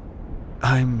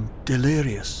 I'm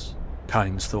delirious,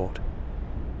 Kynes thought.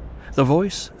 The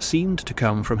voice seemed to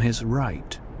come from his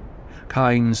right.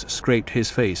 Kynes scraped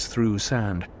his face through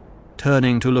sand,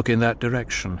 turning to look in that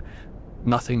direction.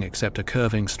 Nothing except a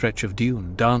curving stretch of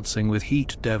dune dancing with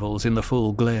heat devils in the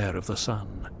full glare of the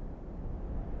sun.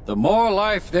 The more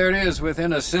life there is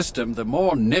within a system, the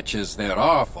more niches there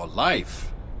are for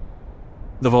life.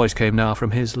 The voice came now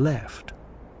from his left,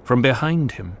 from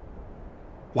behind him.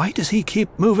 Why does he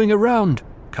keep moving around?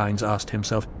 Kynes asked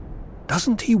himself.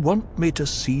 Doesn't he want me to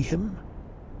see him?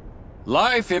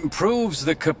 Life improves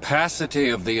the capacity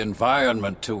of the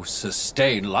environment to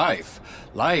sustain life.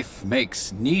 Life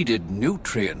makes needed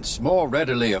nutrients more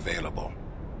readily available.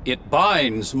 It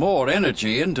binds more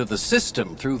energy into the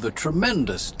system through the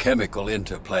tremendous chemical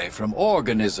interplay from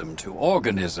organism to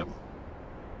organism.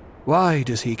 Why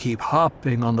does he keep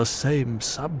harping on the same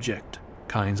subject?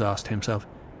 Kynes asked himself.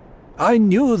 I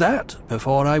knew that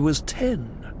before I was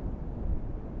 10.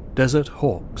 Desert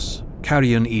hawks,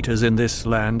 carrion eaters in this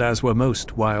land, as were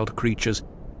most wild creatures,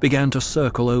 began to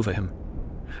circle over him.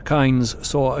 Kynes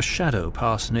saw a shadow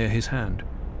pass near his hand,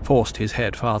 forced his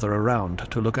head farther around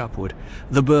to look upward.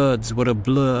 The birds were a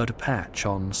blurred patch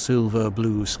on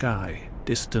silver-blue sky,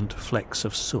 distant flecks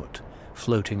of soot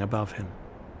floating above him.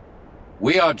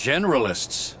 We are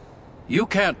generalists. You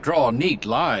can't draw neat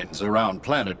lines around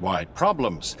planet-wide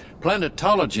problems.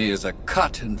 Planetology is a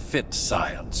cut-and-fit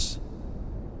science.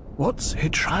 What's he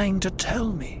trying to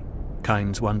tell me?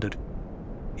 Kynes wondered.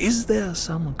 Is there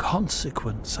some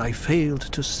consequence I failed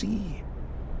to see?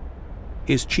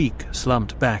 His cheek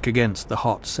slumped back against the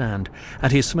hot sand,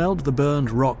 and he smelled the burned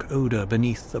rock odor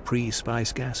beneath the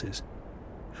pre-spice gases.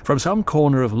 From some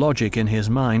corner of logic in his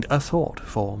mind, a thought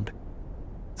formed.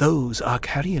 Those are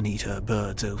carrion-eater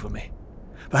birds over me.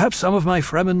 Perhaps some of my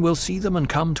Fremen will see them and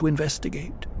come to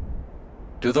investigate.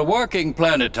 To the working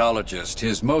planetologist,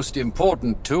 his most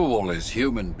important tool is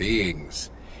human beings.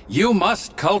 You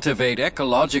must cultivate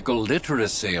ecological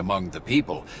literacy among the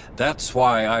people. That's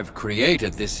why I've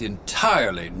created this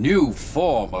entirely new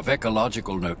form of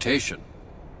ecological notation.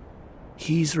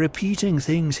 He's repeating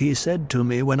things he said to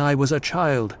me when I was a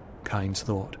child, Kynes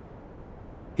thought.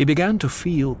 He began to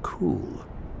feel cool.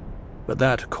 But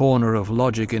that corner of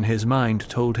logic in his mind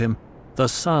told him, the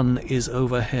sun is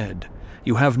overhead.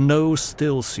 You have no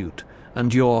stillsuit,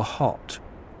 and you're hot.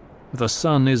 The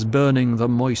sun is burning the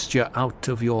moisture out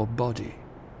of your body.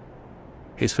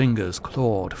 His fingers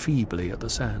clawed feebly at the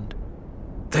sand.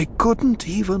 They couldn't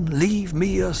even leave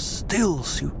me a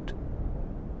stillsuit.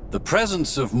 The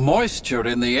presence of moisture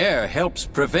in the air helps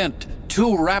prevent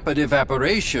too rapid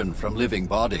evaporation from living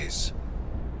bodies.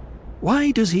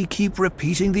 Why does he keep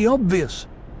repeating the obvious?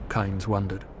 Kynes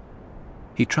wondered.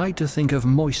 He tried to think of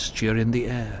moisture in the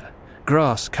air,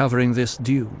 grass covering this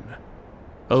dune,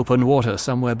 open water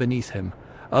somewhere beneath him,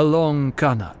 a long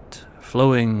qanat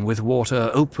flowing with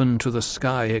water open to the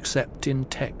sky except in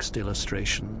text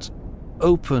illustrations.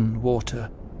 Open water,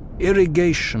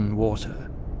 irrigation water.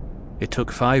 It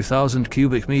took 5,000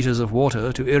 cubic meters of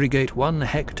water to irrigate 1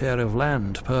 hectare of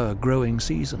land per growing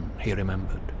season, he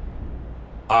remembered.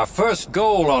 Our first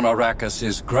goal on Arrakis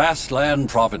is grassland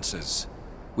provinces.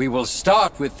 We will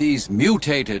start with these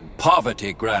mutated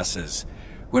poverty grasses.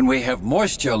 When we have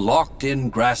moisture locked in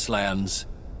grasslands,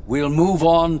 we'll move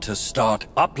on to start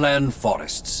upland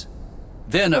forests.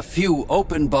 Then a few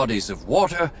open bodies of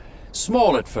water,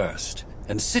 small at first,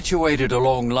 and situated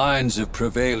along lines of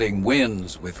prevailing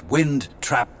winds with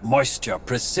wind-trapped moisture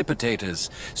precipitators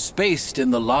spaced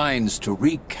in the lines to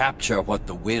recapture what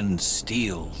the wind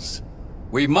steals.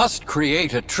 We must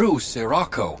create a true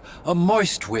sirocco, a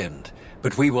moist wind,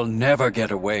 but we will never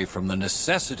get away from the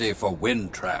necessity for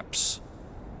wind traps.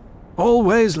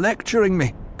 Always lecturing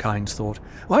me, Kynes thought.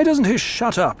 Why doesn't he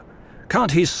shut up?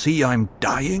 Can't he see I'm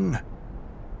dying?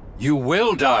 You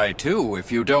will die, too,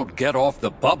 if you don't get off the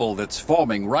bubble that's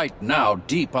forming right now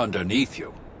deep underneath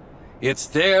you. It's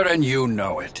there and you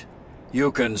know it.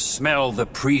 You can smell the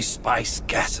pre-spice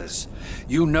gases.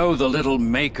 You know the little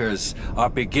makers are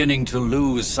beginning to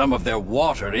lose some of their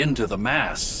water into the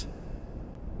mass.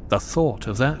 The thought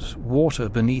of that water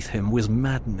beneath him was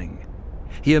maddening.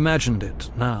 He imagined it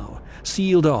now,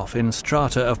 sealed off in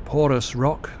strata of porous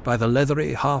rock by the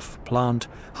leathery half-plant,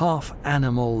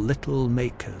 half-animal little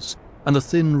makers, and the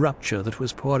thin rupture that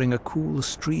was pouring a cool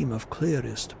stream of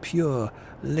clearest, pure,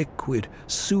 liquid,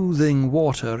 soothing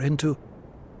water into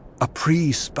a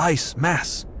pre-spice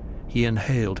mass. He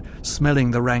inhaled,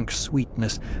 smelling the rank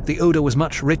sweetness. The odor was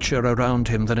much richer around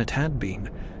him than it had been.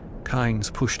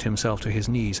 Kynes pushed himself to his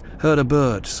knees, heard a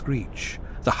bird screech,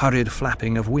 the hurried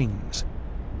flapping of wings.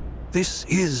 This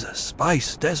is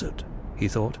Spice Desert, he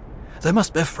thought. There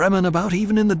must be Fremen about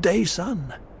even in the day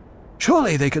sun.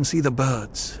 Surely they can see the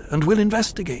birds, and will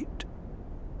investigate.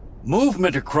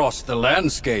 Movement across the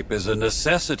landscape is a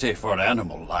necessity for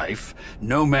animal life.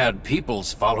 Nomad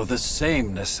peoples follow the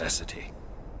same necessity.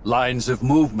 Lines of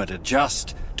movement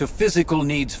adjust to physical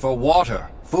needs for water,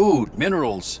 food,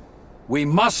 minerals. We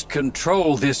must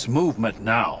control this movement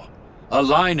now.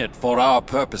 Align it for our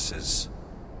purposes.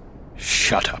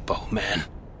 Shut up, old man.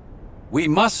 We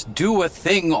must do a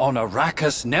thing on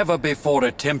Arrakis never before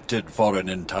attempted for an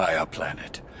entire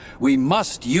planet. We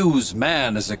must use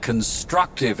man as a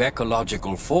constructive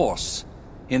ecological force,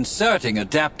 inserting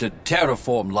adapted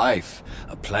terraform life,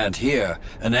 a plant here,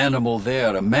 an animal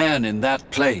there, a man in that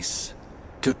place,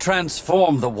 to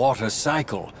transform the water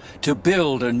cycle, to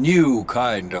build a new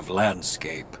kind of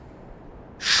landscape.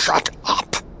 Shut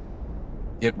up!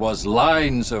 It was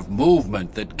lines of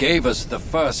movement that gave us the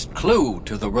first clue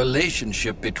to the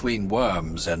relationship between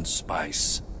worms and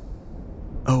spice.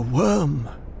 A worm,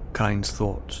 Kynes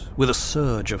thought, with a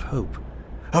surge of hope.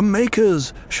 A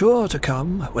maker's sure to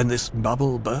come when this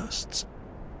bubble bursts.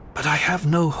 But I have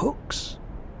no hooks.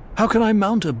 How can I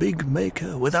mount a big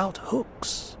maker without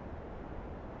hooks?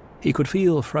 He could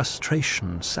feel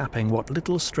frustration sapping what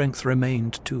little strength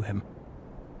remained to him.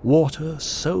 Water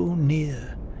so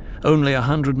near, only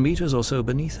 100 meters or so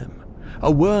beneath him. A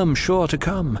worm sure to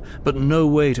come, but no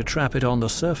way to trap it on the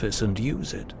surface and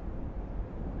use it.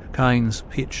 Kynes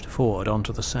pitched forward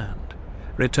onto the sand,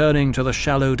 returning to the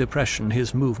shallow depression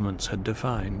his movements had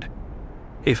defined.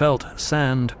 He felt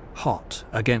sand hot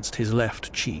against his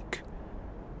left cheek,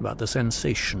 but the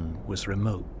sensation was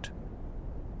remote.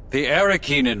 The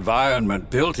Arakeen environment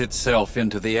built itself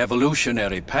into the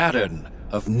evolutionary pattern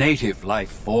of native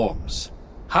life forms.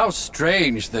 How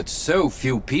strange that so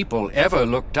few people ever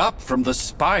looked up from the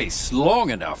spice long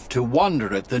enough to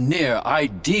wonder at the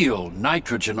near-ideal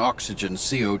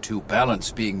nitrogen-oxygen-CO2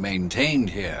 balance being maintained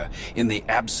here in the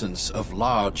absence of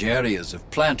large areas of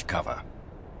plant cover.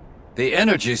 The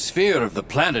energy sphere of the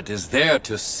planet is there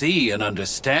to see and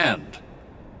understand.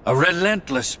 A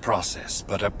relentless process,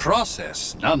 but a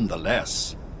process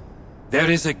nonetheless.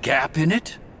 There is a gap in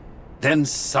it, then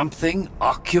something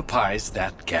occupies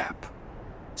that gap.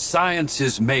 Science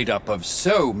is made up of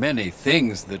so many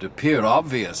things that appear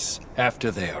obvious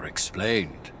after they are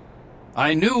explained.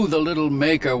 I knew the little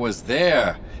maker was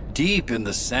there, deep in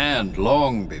the sand,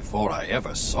 long before I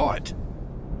ever saw it.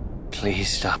 Please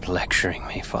stop lecturing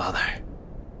me, Father.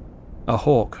 A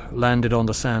hawk landed on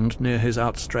the sand near his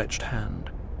outstretched hand.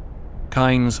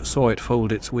 Kynes saw it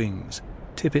fold its wings,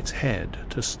 tip its head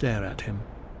to stare at him.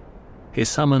 He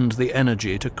summoned the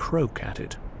energy to croak at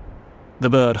it. The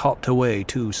bird hopped away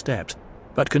 2 steps,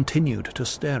 but continued to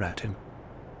stare at him.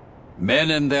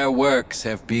 Men and their works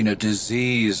have been a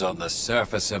disease on the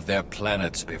surface of their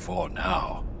planets before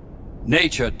now.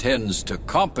 Nature tends to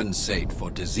compensate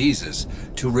for diseases,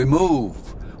 to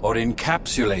remove or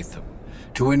encapsulate them,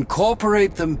 to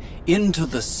incorporate them into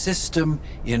the system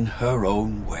in her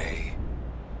own way.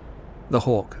 The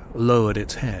hawk lowered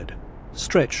its head,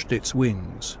 stretched its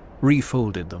wings,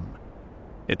 refolded them.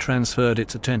 It transferred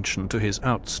its attention to his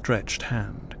outstretched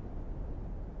hand.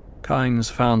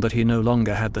 Kynes found that he no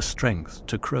longer had the strength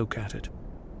to croak at it.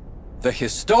 The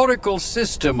historical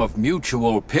system of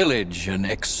mutual pillage and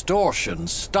extortion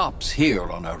stops here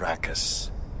on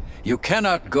Arrakis. You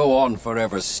cannot go on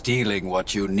forever stealing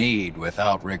what you need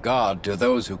without regard to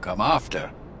those who come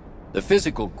after. The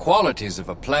physical qualities of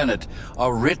a planet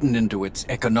are written into its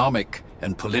economic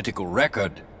and political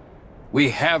record. We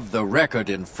have the record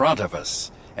in front of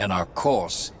us, and our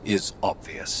course is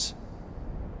obvious.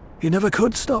 He never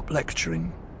could stop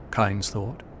lecturing, Kynes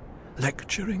thought.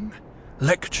 Lecturing,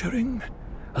 lecturing,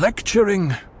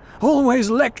 lecturing,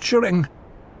 always lecturing.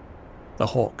 The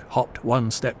hawk hopped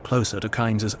one step closer to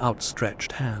Kynes's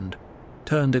outstretched hand,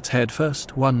 turned its head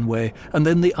first one way and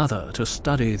then the other to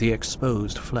study the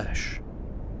exposed flesh.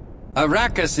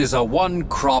 Arrakis is a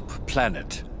one-crop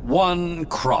planet. One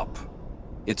crop.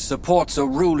 It supports a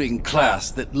ruling class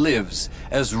that lives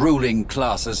as ruling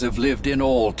classes have lived in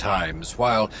all times,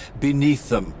 while beneath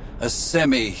them a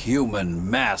semi-human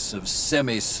mass of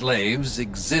semi-slaves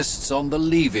exists on the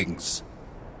leavings.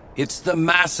 It's the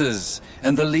masses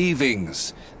and the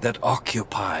leavings that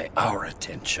occupy our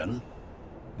attention.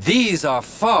 These are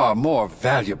far more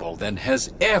valuable than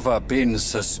has ever been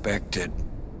suspected.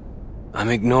 I'm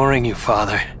ignoring you,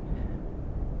 Father.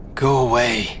 Go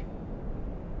away.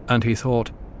 And he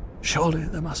thought, surely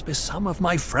there must be some of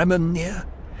my Fremen near.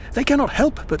 They cannot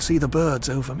help but see the birds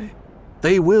over me.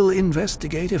 They will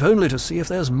investigate, if only to see if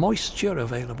there's moisture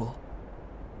available.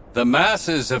 The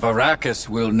masses of Arrakis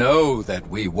will know that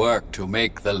we work to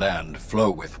make the land flow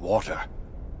with water.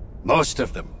 Most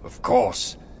of them, of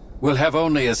course, will have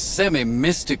only a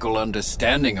semi-mystical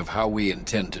understanding of how we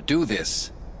intend to do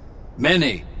this.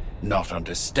 Many, not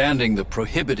understanding the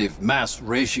prohibitive mass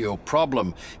ratio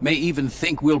problem, may even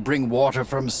think we'll bring water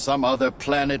from some other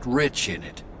planet rich in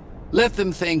it. Let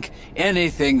them think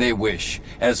anything they wish,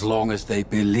 as long as they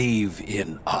believe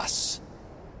in us.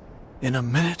 In a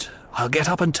minute, I'll get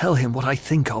up and tell him what I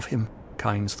think of him,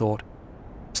 Kynes thought.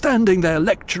 Standing there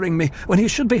lecturing me when he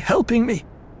should be helping me.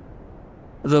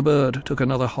 The bird took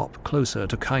another hop closer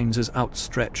to Kynes's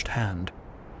outstretched hand.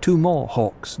 Two more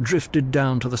hawks drifted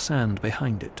down to the sand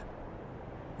behind it.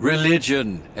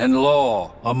 Religion and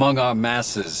law among our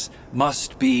masses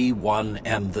must be one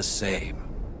and the same.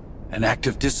 An act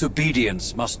of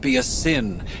disobedience must be a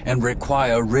sin and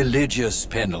require religious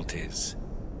penalties.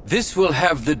 This will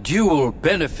have the dual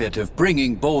benefit of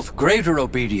bringing both greater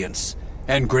obedience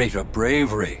and greater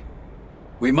bravery.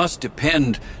 We must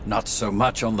depend not so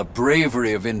much on the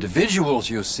bravery of individuals,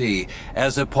 you see,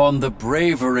 as upon the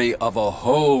bravery of a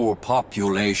whole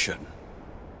population.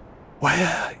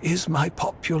 Where is my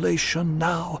population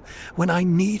now, when I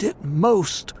need it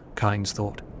most? Kynes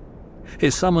thought. He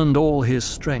summoned all his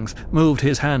strength, moved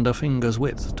his hand a finger's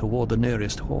width toward the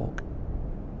nearest hawk.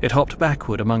 It hopped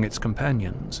backward among its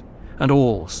companions, and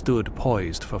all stood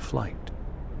poised for flight.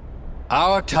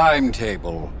 Our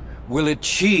timetable will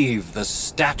achieve the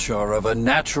stature of a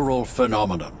natural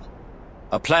phenomenon.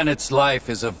 A planet's life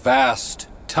is a vast,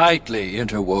 tightly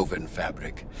interwoven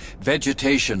fabric.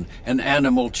 Vegetation and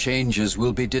animal changes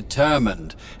will be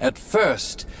determined, at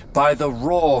first, by the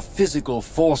raw physical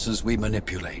forces we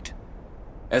manipulate.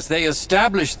 As they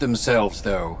establish themselves,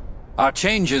 though, our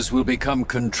changes will become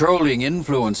controlling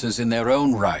influences in their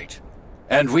own right,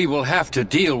 and we will have to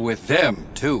deal with them,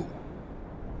 too.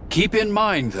 Keep in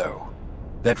mind, though,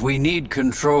 that we need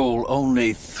control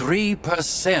only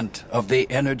 3% of the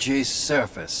energy's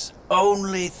surface.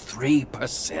 Only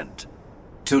 3%.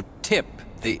 To tip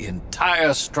the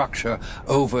entire structure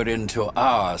over into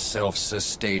our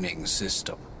self-sustaining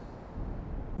system.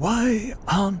 Why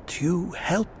aren't you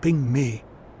helping me?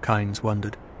 Kynes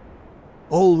wondered.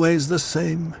 Always the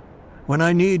same. When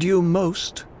I need you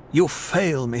most, you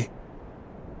fail me.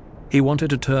 He wanted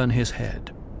to turn his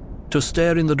head, to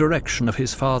stare in the direction of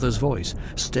his father's voice,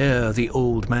 stare the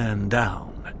old man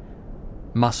down.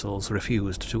 Muscles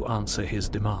refused to answer his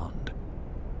demand.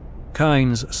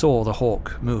 Kynes saw the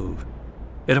hawk move.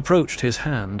 It approached his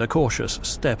hand, a cautious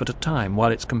step at a time,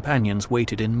 while its companions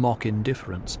waited in mock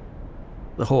indifference.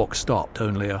 The hawk stopped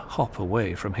only a hop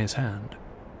away from his hand.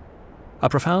 A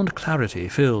profound clarity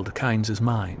filled Kynes's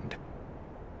mind.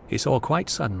 He saw quite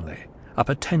suddenly a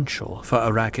potential for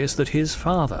Arrakis that his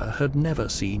father had never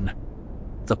seen.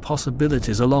 The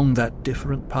possibilities along that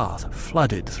different path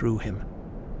flooded through him.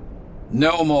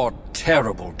 No more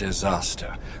terrible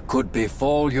disaster could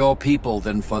befall your people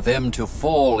than for them to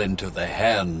fall into the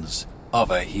hands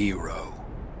of a hero.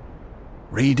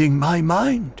 Reading my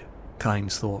mind,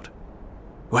 Kynes thought.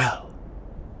 Well,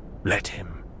 let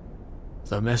him.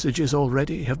 The messages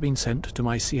already have been sent to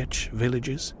my Sietch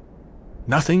villages.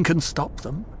 Nothing can stop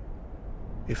them.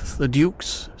 If the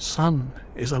Duke's son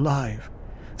is alive,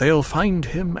 they'll find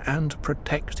him and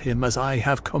protect him as I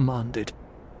have commanded.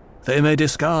 They may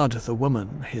discard the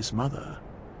woman, his mother,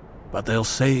 but they'll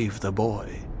save the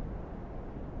boy.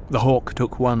 The hawk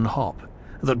took one hop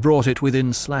that brought it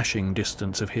within slashing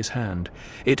distance of his hand.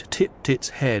 It tipped its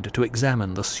head to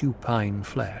examine the supine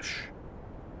flesh.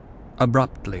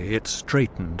 Abruptly it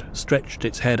straightened, stretched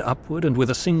its head upward, and with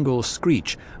a single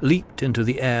screech leaped into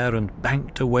the air and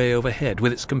banked away overhead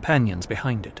with its companions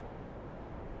behind it.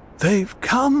 "They've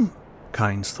come,"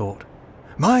 Kynes thought.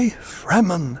 "My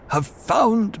Fremen have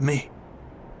found me."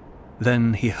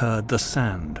 Then he heard the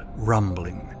sand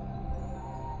rumbling.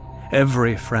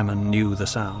 Every Fremen knew the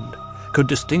sound, could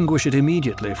distinguish it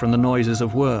immediately from the noises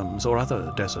of worms or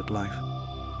other desert life.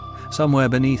 Somewhere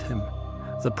beneath him,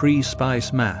 the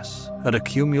pre-spice mass had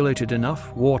accumulated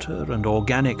enough water and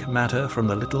organic matter from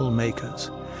the little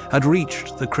makers, had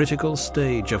reached the critical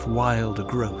stage of wild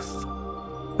growth.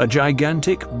 A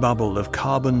gigantic bubble of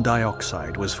carbon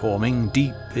dioxide was forming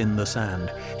deep in the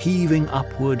sand, heaving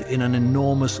upward in an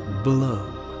enormous blow,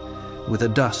 with a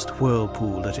dust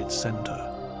whirlpool at its center.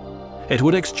 It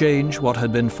would exchange what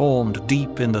had been formed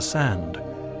deep in the sand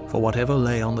for whatever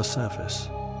lay on the surface.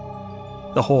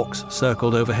 The hawks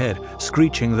circled overhead,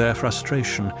 screeching their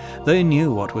frustration. They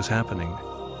knew what was happening.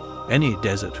 Any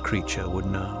desert creature would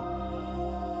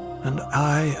know. And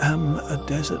I am a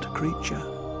desert creature,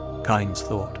 Kynes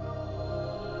thought.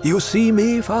 You see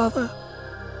me, Father?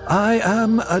 I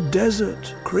am a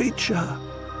desert creature.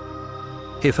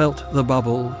 He felt the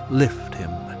bubble lift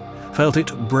him, felt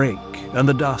it break, and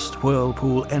the dust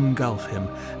whirlpool engulf him,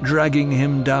 dragging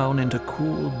him down into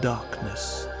cool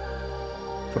darkness.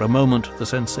 For a moment the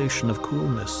sensation of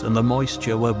coolness and the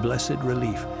moisture were blessed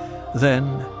relief. Then,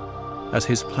 as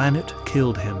his planet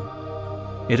killed him,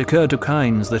 it occurred to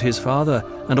Kynes that his father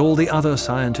and all the other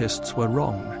scientists were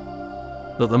wrong,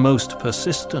 that the most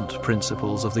persistent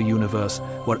principles of the universe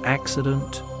were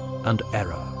accident and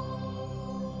error.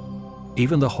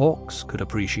 Even the hawks could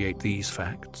appreciate these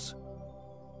facts.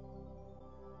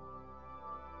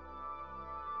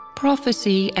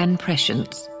 Prophecy and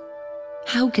prescience.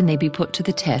 How can they be put to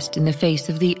the test in the face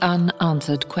of the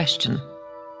unanswered question?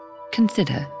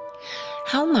 Consider,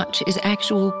 how much is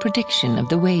actual prediction of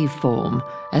the waveform,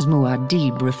 as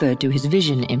Muad'Dib referred to his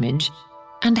vision image,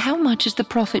 and how much is the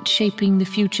prophet shaping the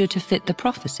future to fit the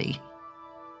prophecy?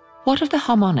 What of the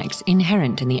harmonics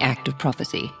inherent in the act of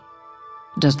prophecy?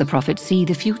 Does the prophet see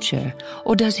the future,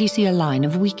 or does he see a line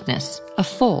of weakness, a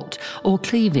fault, or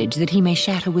cleavage that he may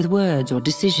shatter with words or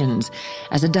decisions,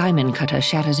 as a diamond cutter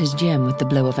shatters his gem with the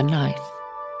blow of a knife?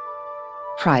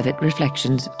 Private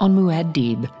Reflections on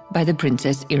Muad'Dib by the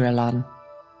Princess Irulan.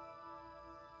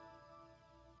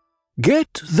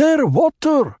 "Get their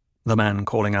water," the man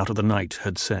calling out of the night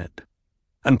had said.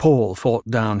 And Paul fought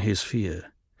down his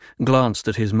fear, glanced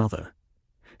at his mother.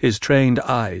 His trained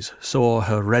eyes saw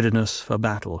her readiness for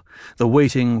battle, the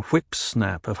waiting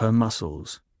whip-snap of her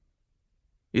muscles.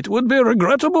 "It would be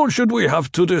regrettable should we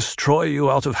have to destroy you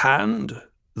out of hand,"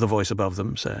 the voice above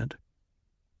them said.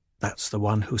 That's the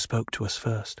one who spoke to us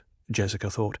first, Jessica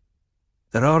thought.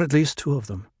 There are at least two of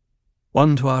them,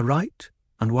 one to our right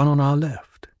and one on our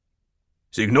left.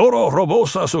 "Signoro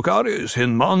robosa sucaris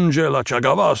in mange la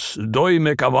chagavas, doi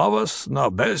me camavas,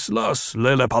 na beslas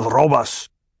lele padrobas."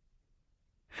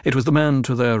 It was the man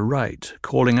to their right,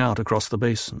 calling out across the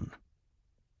basin.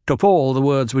 To Paul the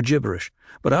words were gibberish,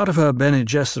 but out of her Bene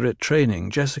Gesserit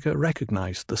training Jessica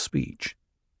recognized the speech.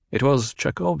 It was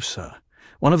Chekhovsa,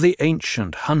 one of the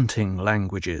ancient hunting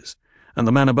languages, and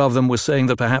the man above them was saying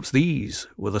that perhaps these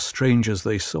were the strangers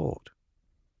they sought.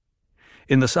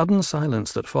 In the sudden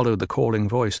silence that followed the calling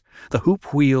voice, the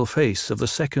hoop-wheel face of the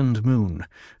second moon,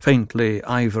 faintly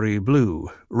ivory blue,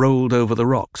 rolled over the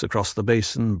rocks across the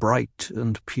basin, bright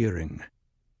and peering.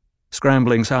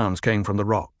 Scrambling sounds came from the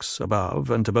rocks, above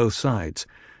and to both sides,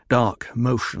 dark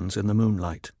motions in the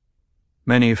moonlight.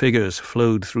 Many figures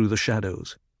flowed through the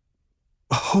shadows.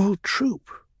 A whole troop,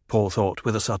 Paul thought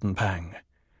with a sudden pang.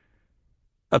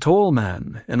 A tall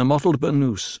man in a mottled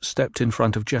burnous stepped in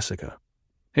front of Jessica.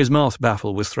 His mouth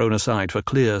baffle was thrown aside for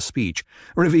clear speech,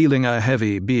 revealing a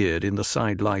heavy beard in the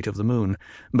side light of the moon,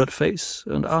 but face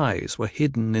and eyes were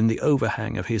hidden in the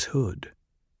overhang of his hood.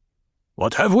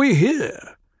 "What have we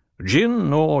here?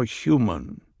 Jinn or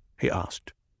human?" he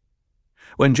asked.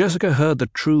 When Jessica heard the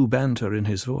true banter in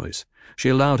his voice, she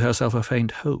allowed herself a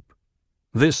faint hope.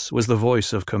 This was the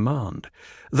voice of command,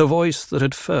 the voice that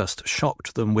had first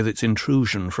shocked them with its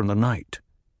intrusion from the night.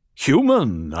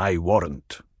 "Human, I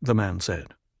warrant," the man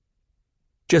said.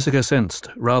 Jessica sensed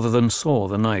rather than saw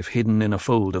the knife hidden in a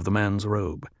fold of the man's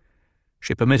robe.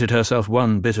 She permitted herself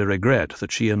one bitter regret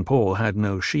that she and Paul had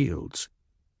no shields.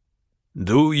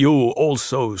 "Do you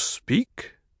also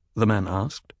speak?" the man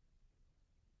asked.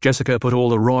 Jessica put all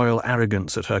the royal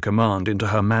arrogance at her command into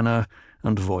her manner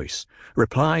and voice.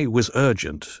 Reply was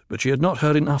urgent, but she had not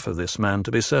heard enough of this man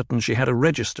to be certain she had a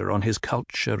register on his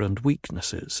culture and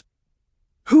weaknesses.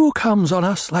 "Who comes on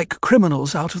us like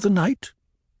criminals out of the night?"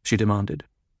 she demanded.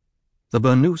 The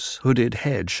burnous hooded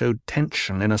head showed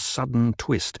tension in a sudden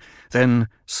twist, then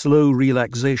slow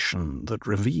relaxation that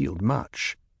revealed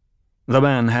much. The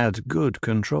man had good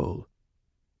control.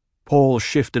 Paul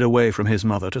shifted away from his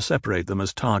mother to separate them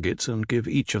as targets and give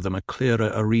each of them a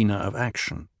clearer arena of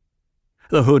action.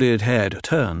 The hooded head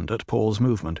turned at Paul's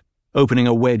movement, opening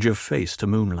a wedge of face to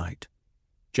moonlight.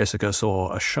 Jessica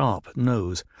saw a sharp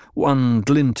nose, one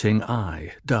glinting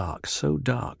eye, dark, so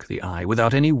dark the eye,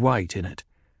 without any white in it,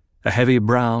 a heavy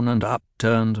brown and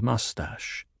upturned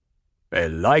mustache. "A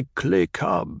likely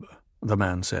cub," the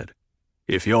man said.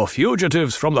 "If you're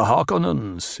fugitives from the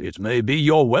Harkonnens, it may be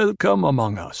you're welcome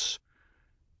among us.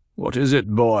 What is it,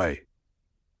 boy?"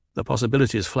 The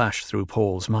possibilities flashed through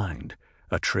Paul's mind.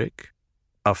 A trick?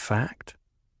 A fact?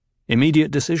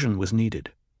 Immediate decision was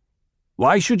needed.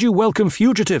 "Why should you welcome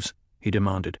fugitives?" he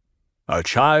demanded. "A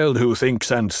child who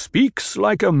thinks and speaks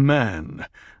like a man,"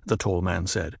 the tall man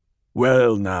said.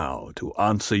 "Well now, to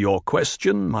answer your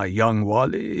question, my young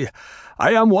Wally,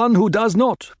 I am one who does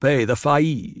not pay the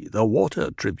fa'i, the water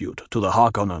tribute, to the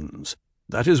Harkonnens.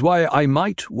 That is why I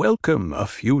might welcome a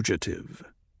fugitive."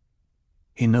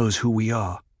 He knows who we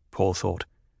are, Paul thought.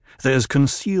 There's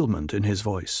concealment in his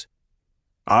voice.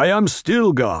 "I am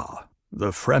Stilgar,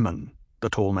 the Fremen," the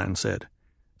tall man said.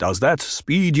 "Does that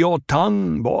speed your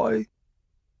tongue, boy?"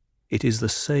 It is the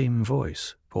same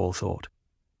voice, Paul thought,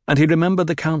 and he remembered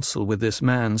the council with this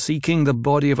man seeking the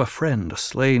body of a friend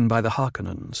slain by the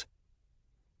Harkonnens.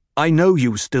 "I know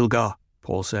you, Stilgar,"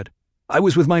 Paul said. "I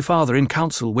was with my father in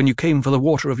council when you came for the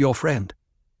water of your friend.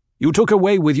 You took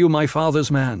away with you my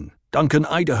father's man, Duncan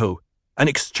Idaho, an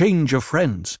exchange of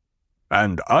friends."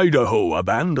 "And Idaho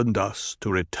abandoned us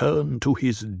to return to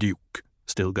his duke,"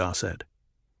 Stilgar said.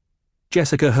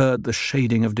 Jessica heard the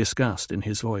shading of disgust in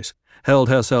his voice, held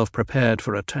herself prepared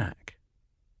for attack.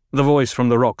 The voice from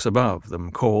the rocks above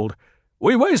them called,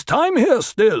 "We waste time here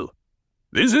still."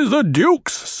 "This is the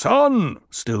Duke's son,"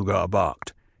 Stilgar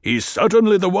barked. "He's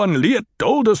certainly the one Liet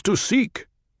told us to seek."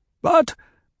 "But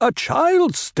a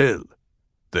child still."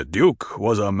 "The Duke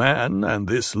was a man, and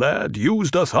this lad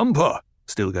used a thumper,"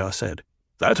 Stilgar said.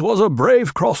 "That was a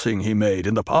brave crossing he made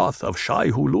in the path of Shai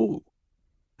Hulud."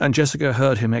 And Jessica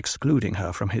heard him excluding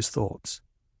her from his thoughts.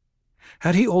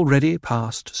 Had he already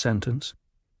passed sentence?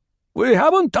 "We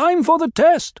haven't time for the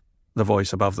test," the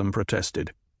voice above them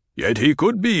protested. "Yet he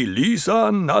could be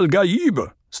Lisan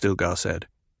al-Gaib," Stilgar said.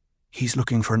 "He's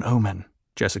looking for an omen,"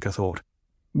 Jessica thought.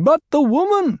 "But the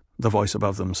woman," the voice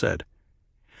above them said.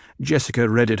 Jessica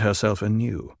readied herself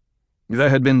anew. There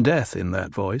had been death in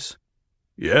that voice.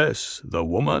 "Yes, the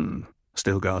woman,"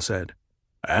 Stilgar said.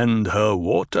 "And her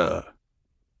water."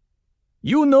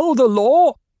 "You know the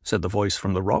law," said the voice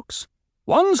from the rocks.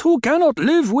 "Ones who cannot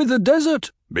live with the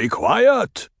desert." "Be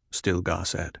quiet," Stilgar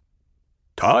said.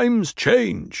 "Times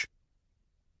change."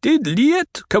 "Did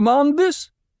Liet command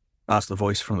this?" asked the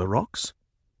voice from the rocks.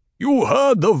 "You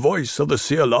heard the voice of the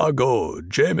Cielago,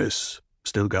 Jamis,"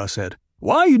 Stilgar said.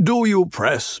 "Why do you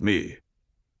press me?"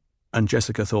 And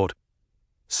Jessica thought,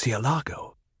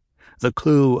 Cielago. The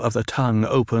clue of the tongue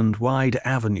opened wide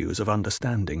avenues of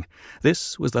understanding.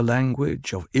 This was the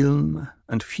language of Ilm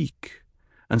and Fik,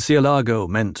 and Cielago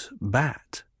meant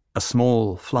bat, a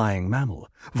small flying mammal,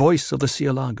 voice of the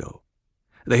Cielago.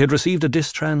 They had received a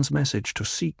distrans message to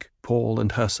seek Paul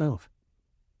and herself.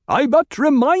 "I but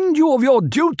remind you of your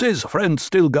duties, friend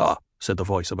Stilgar," said the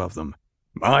voice above them.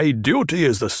 "My duty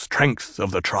is the strength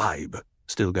of the tribe,"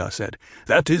 Stilgar said.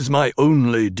 "That is my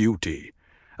only duty.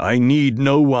 I need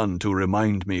no one to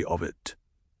remind me of it.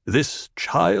 This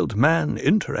child-man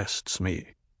interests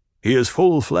me. He is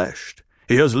full-fleshed.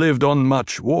 He has lived on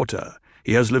much water.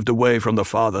 He has lived away from the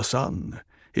father sun.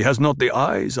 He has not the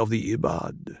eyes of the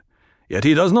Ibad. Yet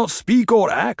he does not speak or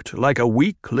act like a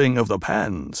weakling of the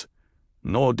Pans.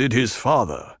 Nor did his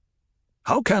father.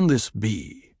 How can this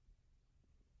be?"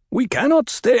 "We cannot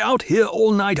stay out here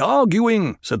all night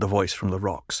arguing," said the voice from the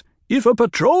rocks. "If a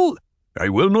patrol—" "I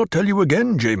will not tell you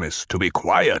again, Jamis, to be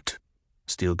quiet,"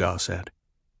 Stilgar said.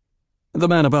 The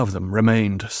man above them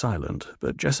remained silent,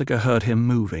 but Jessica heard him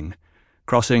moving,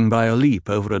 crossing by a leap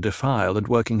over a defile and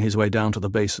working his way down to the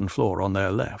basin floor on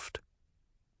their left.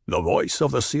 "The voice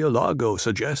of the Cielago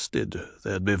suggested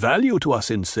there'd be value to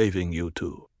us in saving you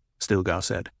two," Stilgar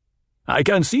said. "I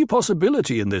can see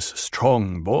possibility in this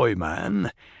strong boy,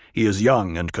 man. He is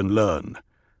young and can learn.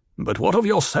 But what of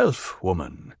yourself,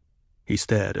 woman?" He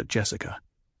stared at Jessica.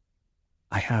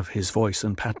 I have his voice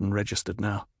and pattern registered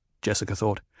now, Jessica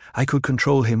thought. I could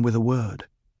control him with a word.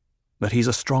 But he's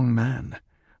a strong man,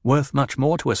 worth much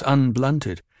more to us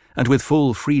unblunted, and with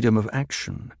full freedom of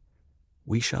action.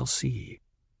 We shall see.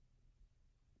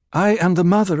 I am the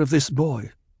mother of this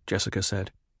boy, Jessica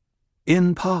said.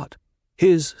 In part,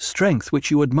 his strength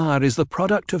which you admire is the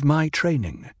product of my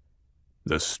training.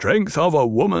 "The strength of a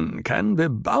woman can be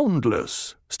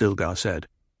boundless," Stilgar said.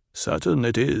 "Certain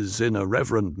it is in a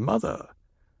reverend mother.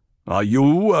 Are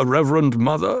you a reverend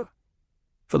mother?"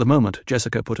 For the moment,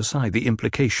 Jessica put aside the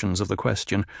implications of the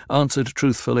question, answered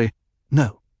truthfully,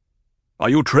 "No." "Are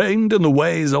you trained in the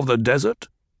ways of the desert?"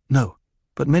 "No,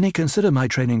 but many consider my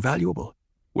training valuable."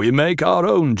 "We make our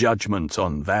own judgments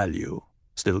on value,"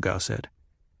 Stilgar said.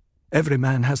 "Every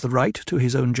man has the right to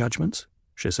his own judgments,"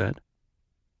 she said.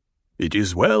 "It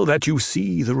is well that you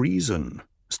see the reason,"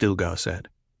 Stilgar said.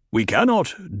 "We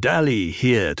cannot dally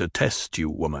here to test you,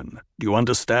 woman. Do you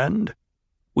understand?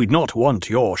 We'd not want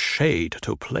your shade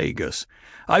to plague us.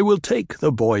 I will take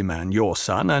the boy-man, your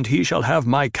son, and he shall have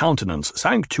my countenance,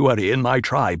 sanctuary in my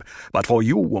tribe. But for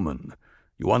you, woman,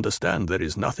 you understand there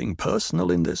is nothing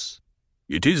personal in this.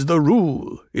 It is the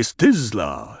rule,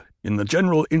 istisla, in the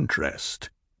general interest.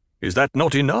 Is that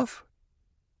not enough?"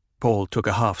 Paul took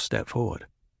a half-step forward.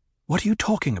 "What are you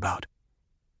talking about?"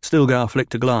 Stilgar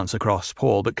flicked a glance across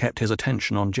Paul but kept his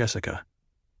attention on Jessica.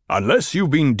 "Unless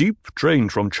you've been deep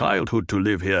trained from childhood to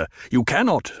live here, you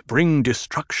cannot bring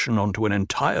destruction onto an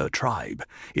entire tribe.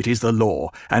 It is the law,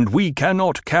 and we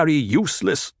cannot carry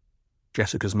useless—"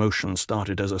 Jessica's motion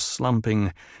started as a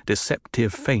slumping,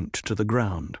 deceptive feint to the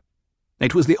ground.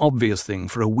 It was the obvious thing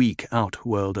for a weak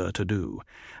outworlder to do,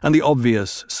 and the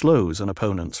obvious slows an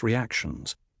opponent's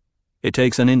reactions. It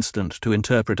takes an instant to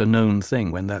interpret a known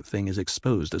thing when that thing is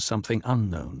exposed as something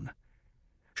unknown.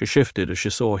 She shifted as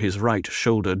she saw his right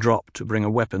shoulder drop to bring a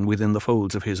weapon within the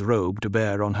folds of his robe to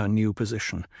bear on her new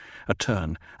position. A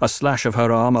turn, a slash of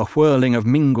her arm, a whirling of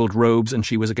mingled robes, and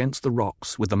she was against the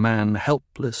rocks with the man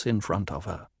helpless in front of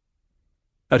her.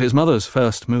 At his mother's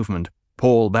first movement,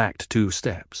 Paul backed 2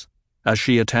 steps. As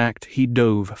she attacked, he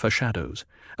dove for shadows.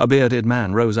 A bearded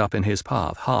man rose up in his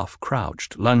path,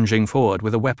 half-crouched, lunging forward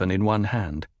with a weapon in one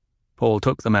hand. Paul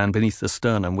took the man beneath the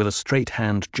sternum with a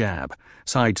straight-hand jab,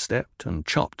 sidestepped and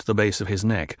chopped the base of his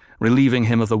neck, relieving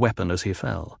him of the weapon as he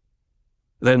fell.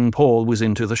 Then Paul was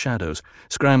into the shadows,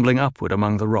 scrambling upward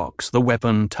among the rocks, the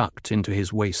weapon tucked into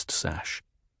his waist sash.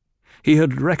 He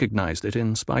had recognized it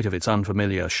in spite of its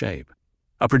unfamiliar shape.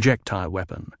 A projectile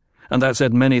weapon, and that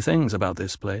said many things about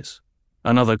this place.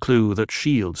 Another clue that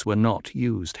shields were not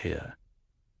used here.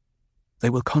 They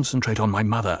will concentrate on my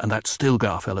mother and that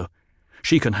Stilgar fellow.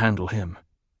 She can handle him.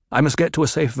 I must get to a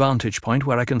safe vantage point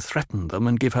where I can threaten them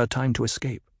and give her time to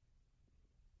escape.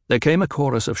 There came a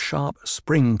chorus of sharp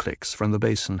spring clicks from the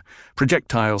basin.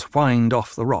 Projectiles whined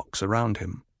off the rocks around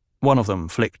him. One of them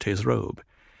flicked his robe.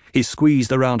 He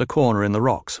squeezed around a corner in the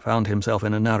rocks, found himself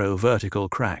in a narrow vertical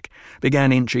crack,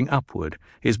 began inching upward,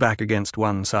 his back against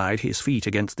one side, his feet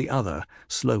against the other,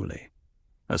 slowly,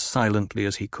 as silently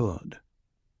as he could.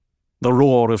 The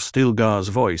roar of Stilgar's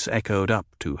voice echoed up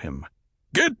to him.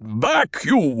 "Get back,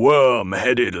 you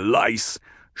worm-headed lice!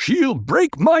 She'll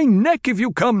break my neck if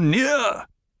you come near!"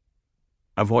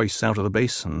 A voice out of the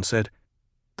basin said,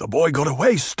 "The boy got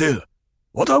away still.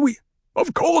 What are we—"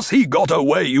 "Of course he got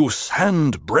away, you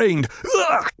sand-brained—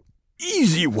 Ugh!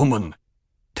 Easy, woman!"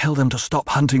 "Tell them to stop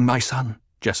hunting my son,"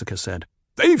 Jessica said.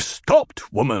 "They've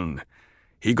stopped, woman.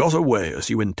 He got away as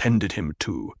you intended him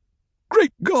to.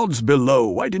 Great gods below,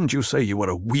 why didn't you say you were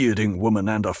a weirding woman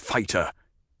and a fighter?"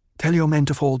 "Tell your men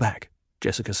to fall back,"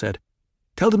 Jessica said.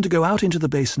 "Tell them to go out into the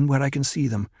basin where I can see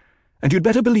them, and you'd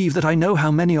better believe that I know how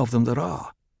many of them there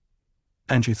are."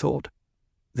 And she thought,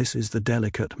 this is the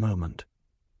delicate moment.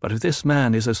 But if this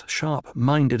man is as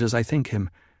sharp-minded as I think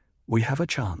him, we have a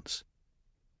chance.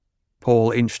 Paul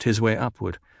inched his way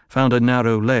upward, found a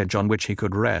narrow ledge on which he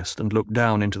could rest, and looked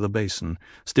down into the basin.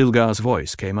 Stilgar's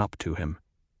voice came up to him.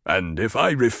 "And if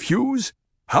I refuse,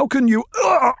 how can you—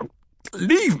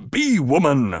 Leave be,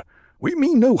 woman! We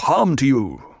mean no harm to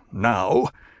you, now.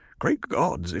 Great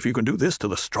gods, if you can do this to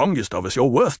the strongest of us, you're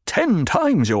worth 10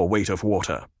 times your weight of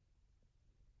water."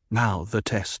 Now the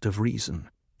test of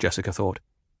reason, Jessica thought.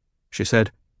 She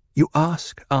said, You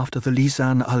ask after the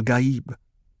Lisan al-Gaib.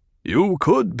 You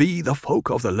could be the folk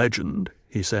of the legend,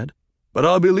 he said, but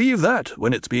I'll believe that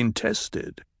when it's been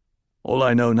tested. All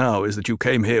I know now is that you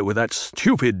came here with that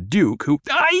stupid duke who—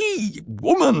 Aye,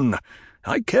 woman!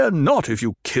 I care not if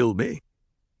you kill me.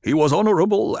 He was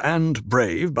honourable and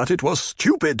brave, but it was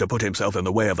stupid to put himself in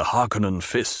the way of the Harkonnen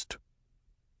fist.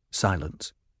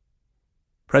 Silence.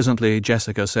 Presently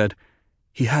Jessica said,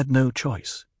 He had no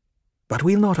choice. But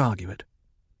we'll not argue it.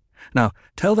 Now,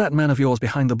 tell that man of yours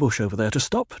behind the bush over there to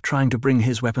stop trying to bring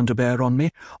his weapon to bear on me,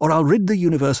 or I'll rid the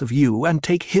universe of you and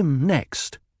take him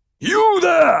next. You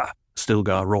there!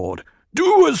 Stilgar roared.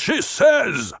 Do as she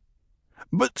says!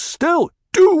 But still,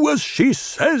 do as she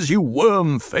says, you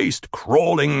worm-faced,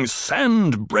 crawling,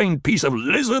 sand-brained piece of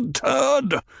lizard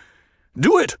turd!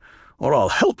 Do it, or I'll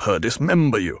help her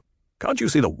dismember you. Can't you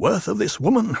see the worth of this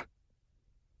woman?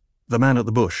 The man at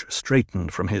the bush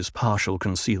straightened from his partial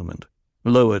concealment,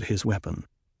 lowered his weapon.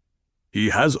 He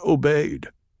has obeyed,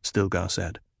 Stilgar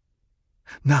said.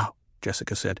 Now,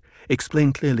 Jessica said,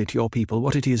 explain clearly to your people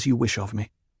what it is you wish of me.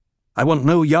 I want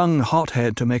no young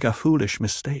hothead to make a foolish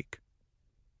mistake.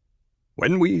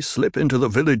 When we slip into the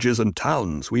villages and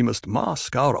towns, we must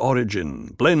mask our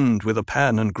origin, blend with the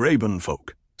Pan and Graben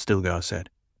folk, Stilgar said.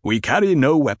 We carry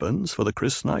no weapons, for the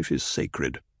crysknife is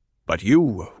sacred. But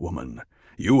you, woman,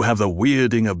 you have the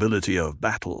weirding ability of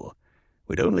battle.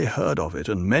 We'd only heard of it,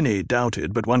 and many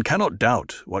doubted, but one cannot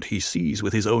doubt what he sees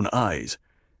with his own eyes.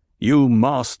 You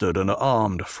mastered an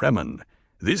armed Fremen.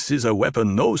 This is a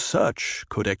weapon no search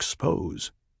could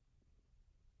expose.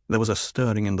 There was a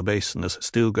stirring in the basin as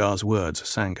Stilgar's words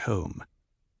sank home.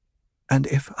 And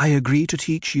if I agree to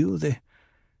teach you the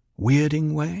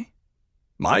weirding way?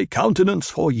 My countenance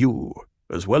for you,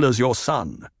 as well as your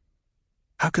son.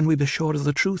 How can we be sure of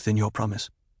the truth in your promise?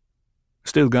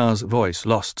 Stilgar's voice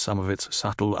lost some of its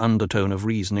subtle undertone of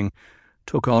reasoning,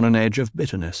 took on an edge of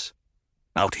bitterness.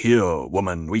 Out here,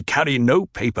 woman, we carry no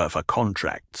paper for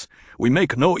contracts. We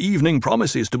make no evening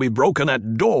promises to be broken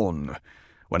at dawn.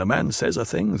 When a man says a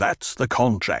thing, that's the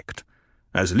contract.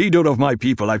 As leader of my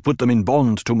people, I put them in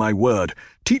bond to my word.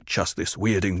 Teach us this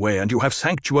weirding way, and you have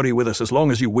sanctuary with us as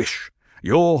long as you wish.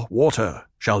 Your water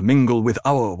shall mingle with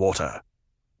our water.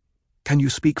 Can you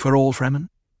speak for all Fremen?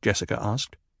 Jessica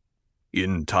asked.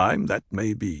 In time that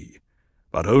may be,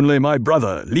 but only my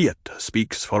brother Liet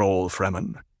speaks for all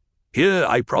Fremen. Here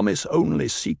I promise only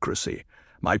secrecy.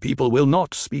 My people will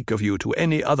not speak of you to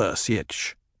any other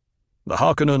Sietch. The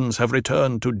Harkonnens have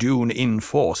returned to Dune in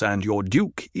force, and your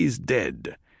duke is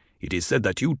dead. It is said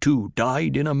that you two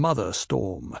died in a mother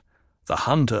storm. The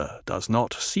hunter does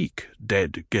not seek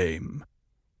dead game.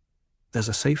 There's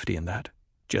a safety in that,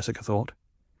 Jessica thought.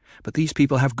 But these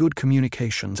people have good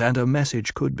communications, and a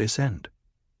message could be sent.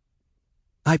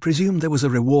 I presume there was a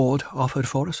reward offered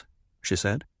for us, she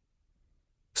said.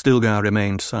 Stilgar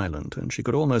remained silent, and she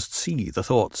could almost see the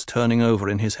thoughts turning over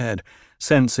in his head,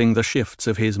 sensing the shifts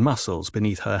of his muscles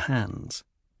beneath her hands.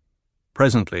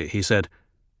 Presently he said,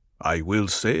 I will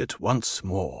say it once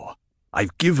more.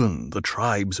 I've given the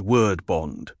tribe's word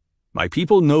bond. My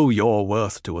people know your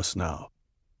worth to us now.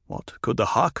 What could the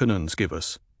Harkonnens give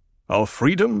us? Our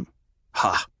freedom?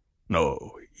 Ha!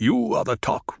 No, you are the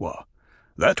Tokwa,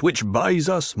 that which buys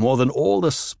us more than all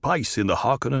the spice in the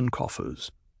Harkonnen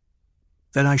coffers.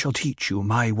 Then I shall teach you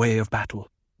my way of battle,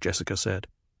 Jessica said,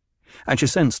 and she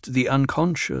sensed the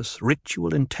unconscious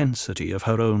ritual intensity of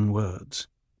her own words.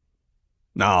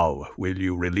 Now, will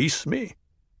you release me?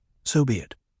 So be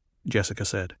it, Jessica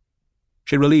said.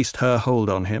 She released her hold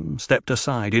on him, stepped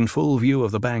aside in full view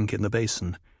of the bank in the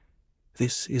basin.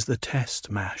 This is the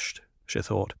test, Mashed, she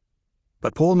thought.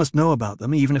 But Paul must know about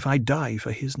them, even if I die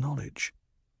for his knowledge.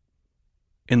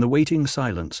 In the waiting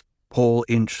silence, Paul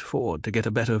inched forward to get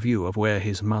a better view of where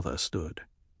his mother stood.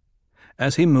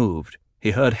 As he moved,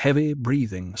 he heard heavy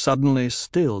breathing suddenly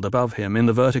stilled above him in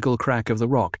the vertical crack of the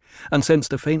rock, and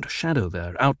sensed a faint shadow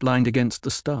there outlined against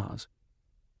the stars.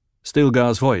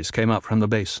 Stilgar's voice came up from the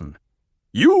basin.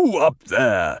 You up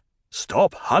there!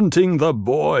 Stop hunting the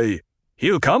boy!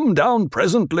 He'll come down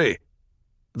presently.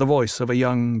 The voice of a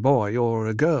young boy or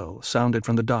a girl sounded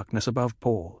from the darkness above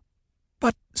Paul.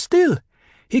 But still,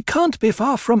 he can't be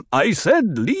far from— I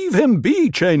said leave him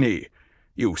be, Cheney,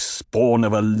 you spawn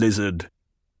of a lizard.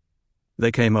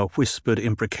 There came a whispered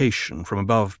imprecation from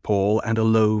above Paul and a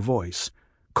low voice.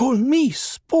 Call me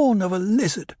spawn of a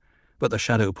lizard, but the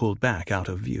shadow pulled back out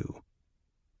of view.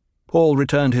 Paul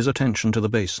returned his attention to the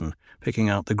basin, picking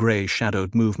out the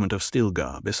grey-shadowed movement of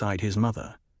Stilgar beside his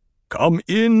mother. Come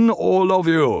in, all of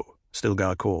you,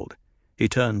 Stilgar called. He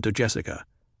turned to Jessica.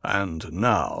 And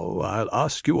now I'll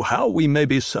ask you how we may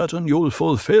be certain you'll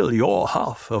fulfill your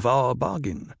half of our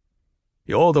bargain.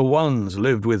 You're the ones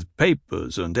lived with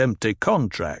papers and empty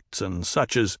contracts and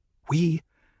such as— We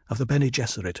of the Bene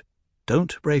Gesserit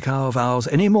don't break our vows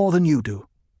any more than you do,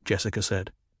 Jessica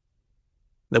said.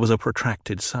 There was a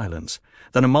protracted silence,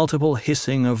 then a multiple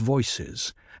hissing of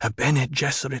voices. A Bene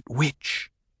Gesserit witch!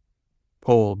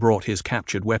 Paul brought his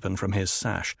captured weapon from his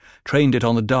sash, trained it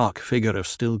on the dark figure of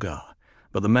Stilgar,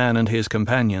 but the man and his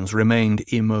companions remained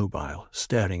immobile,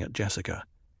 staring at Jessica.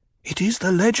 "It is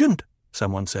the legend,"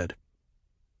 someone said.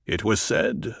 "It was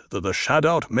said that the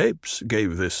Shadout Mapes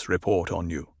gave this report on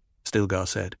you," Stilgar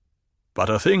said. "But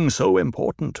a thing so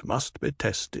important must be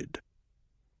tested.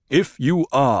 If you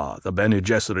are the Bene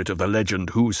Gesserit of the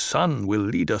legend whose son will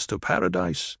lead us to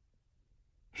paradise—"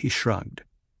 He shrugged.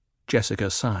 Jessica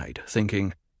sighed,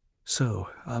 thinking, so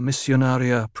our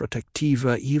Missionaria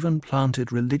Protectiva even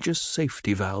planted religious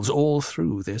safety valves all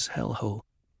through this hellhole.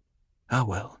 Ah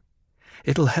well,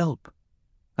 it'll help,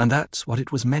 and that's what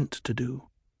it was meant to do.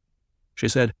 She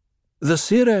said, "The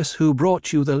seeress who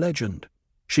brought you the legend,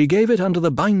 she gave it under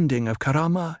the binding of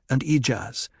Karama and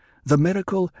Ijaz, the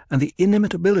miracle and the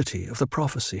inimitability of the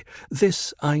prophecy.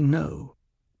 This I know.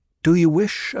 Do you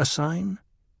wish a sign?"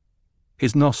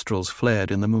 His nostrils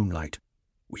flared in the moonlight.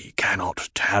 "We cannot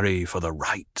tarry for the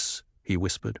rites," he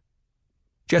whispered.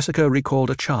 Jessica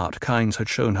recalled a chart Kynes had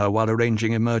shown her while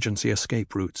arranging emergency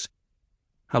escape routes.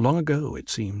 How long ago, it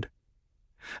seemed.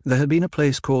 There had been a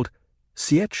place called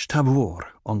Sietch Tabor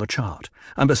on the chart,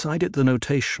 and beside it the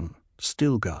notation,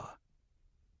 Stilgar.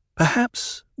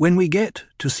 "Perhaps when we get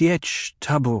to Sietch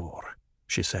Tabor,"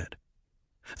 she said.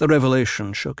 The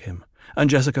revelation shook him,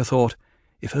 and Jessica thought,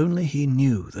 if only he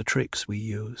knew the tricks we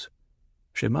use.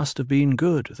 She must have been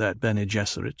good, that Bene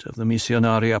Gesserit of the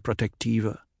Missionaria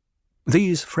Protectiva.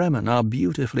 These Fremen are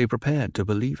beautifully prepared to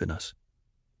believe in us.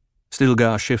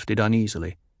 Stilgar shifted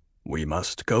uneasily. "We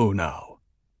must go now."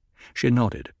 She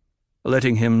nodded,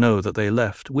 letting him know that they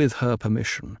left with her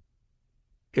permission.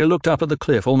 He looked up at the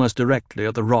cliff almost directly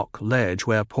at the rock ledge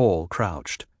where Paul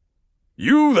crouched.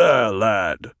 "You there,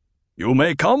 lad! You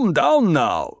may come down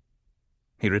now."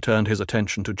 He returned his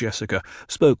attention to Jessica,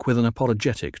 spoke with an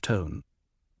apologetic tone.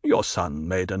 "Your son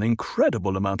made an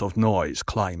incredible amount of noise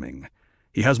climbing.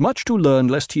 He has much to learn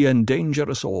lest he endanger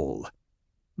us all.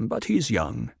 But he's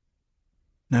young."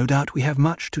 "No doubt we have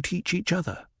much to teach each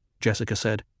other," Jessica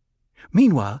said.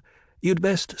 "Meanwhile, you'd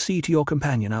best see to your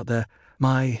companion out there.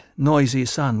 My noisy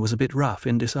son was a bit rough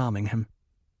in disarming him."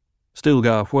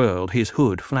 Stilgar whirled, his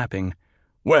hood flapping.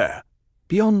 "Where?"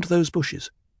 "Beyond those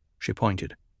bushes," she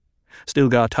pointed.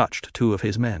 Stilgar touched two of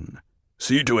his men.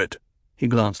 "See to it." He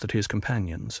glanced at his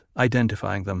companions,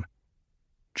 identifying them.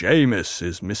 "Jamis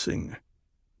is missing."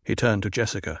 He turned to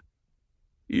Jessica.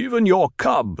 "Even your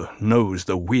cub knows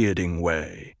the weirding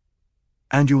way."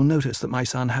 "And you'll notice that my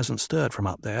son hasn't stirred from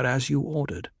up there as you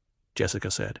ordered,"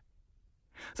 Jessica said.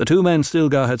 The two men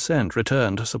Stilgar had sent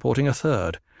returned, supporting a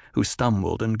third, who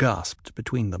stumbled and gasped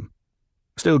between them.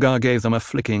 Stilgar gave them a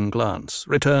flicking glance,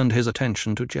 returned his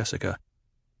attention to Jessica.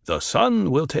 "The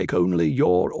son will take only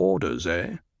your orders,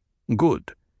 eh?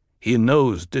 Good. He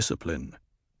knows discipline."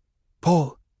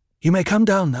 "Paul, you may come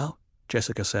down now,"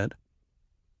 Jessica said.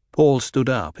 Paul stood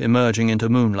up, emerging into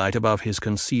moonlight above his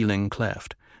concealing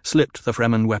cleft, slipped the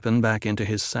Fremen weapon back into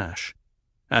his sash.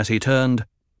 As he turned,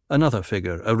 another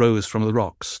figure arose from the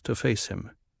rocks to face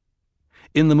him.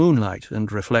 In the moonlight and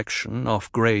reflection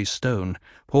off grey stone,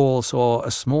 Paul saw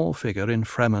a small figure in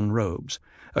Fremen robes,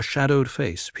 a shadowed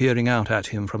face peering out at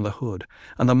him from the hood,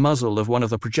 and the muzzle of one of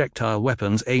the projectile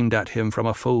weapons aimed at him from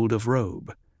a fold of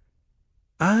robe.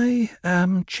 "I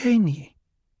am Cheney,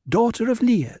 daughter of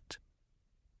Liet."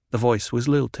 The voice was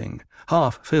lilting,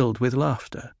 half filled with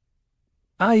laughter.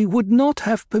 "I would not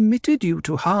have permitted you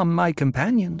to harm my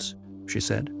companions," she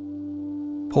said.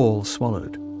 Paul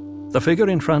swallowed. The figure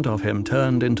in front of him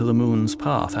turned into the moon's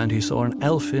path, and he saw an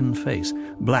elfin face,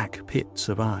 black pits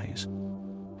of eyes.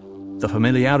 The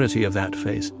familiarity of that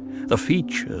face, the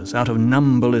features out of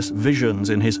numberless visions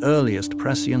in his earliest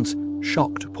prescience,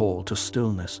 shocked Paul to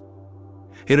stillness.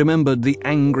 He remembered the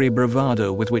angry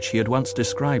bravado with which he had once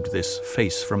described this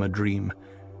face from a dream,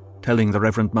 telling the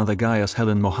Reverend Mother Gaius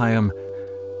Helen Mohayam,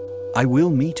 "I will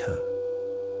meet her."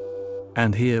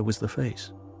 And here was the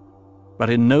face. But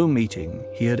in no meeting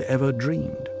he had ever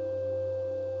dreamed.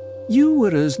 "You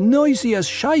were as noisy as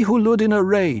Shai-Hulud in a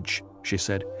rage," she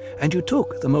said, "and you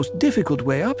took the most difficult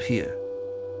way up here.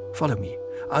 Follow me.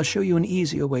 I'll show you an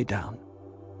easier way down."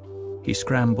 He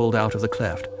scrambled out of the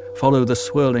cleft, followed the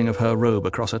swirling of her robe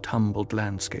across a tumbled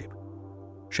landscape.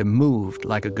 She moved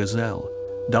like a gazelle,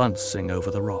 dancing over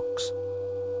the rocks.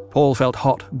 Paul felt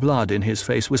hot blood in his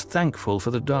face, was thankful for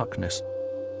the darkness.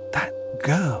 That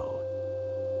girl!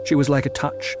 She was like a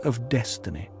touch of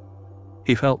destiny.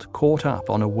 He felt caught up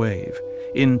on a wave,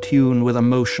 in tune with a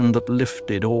motion that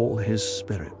lifted all his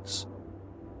spirits.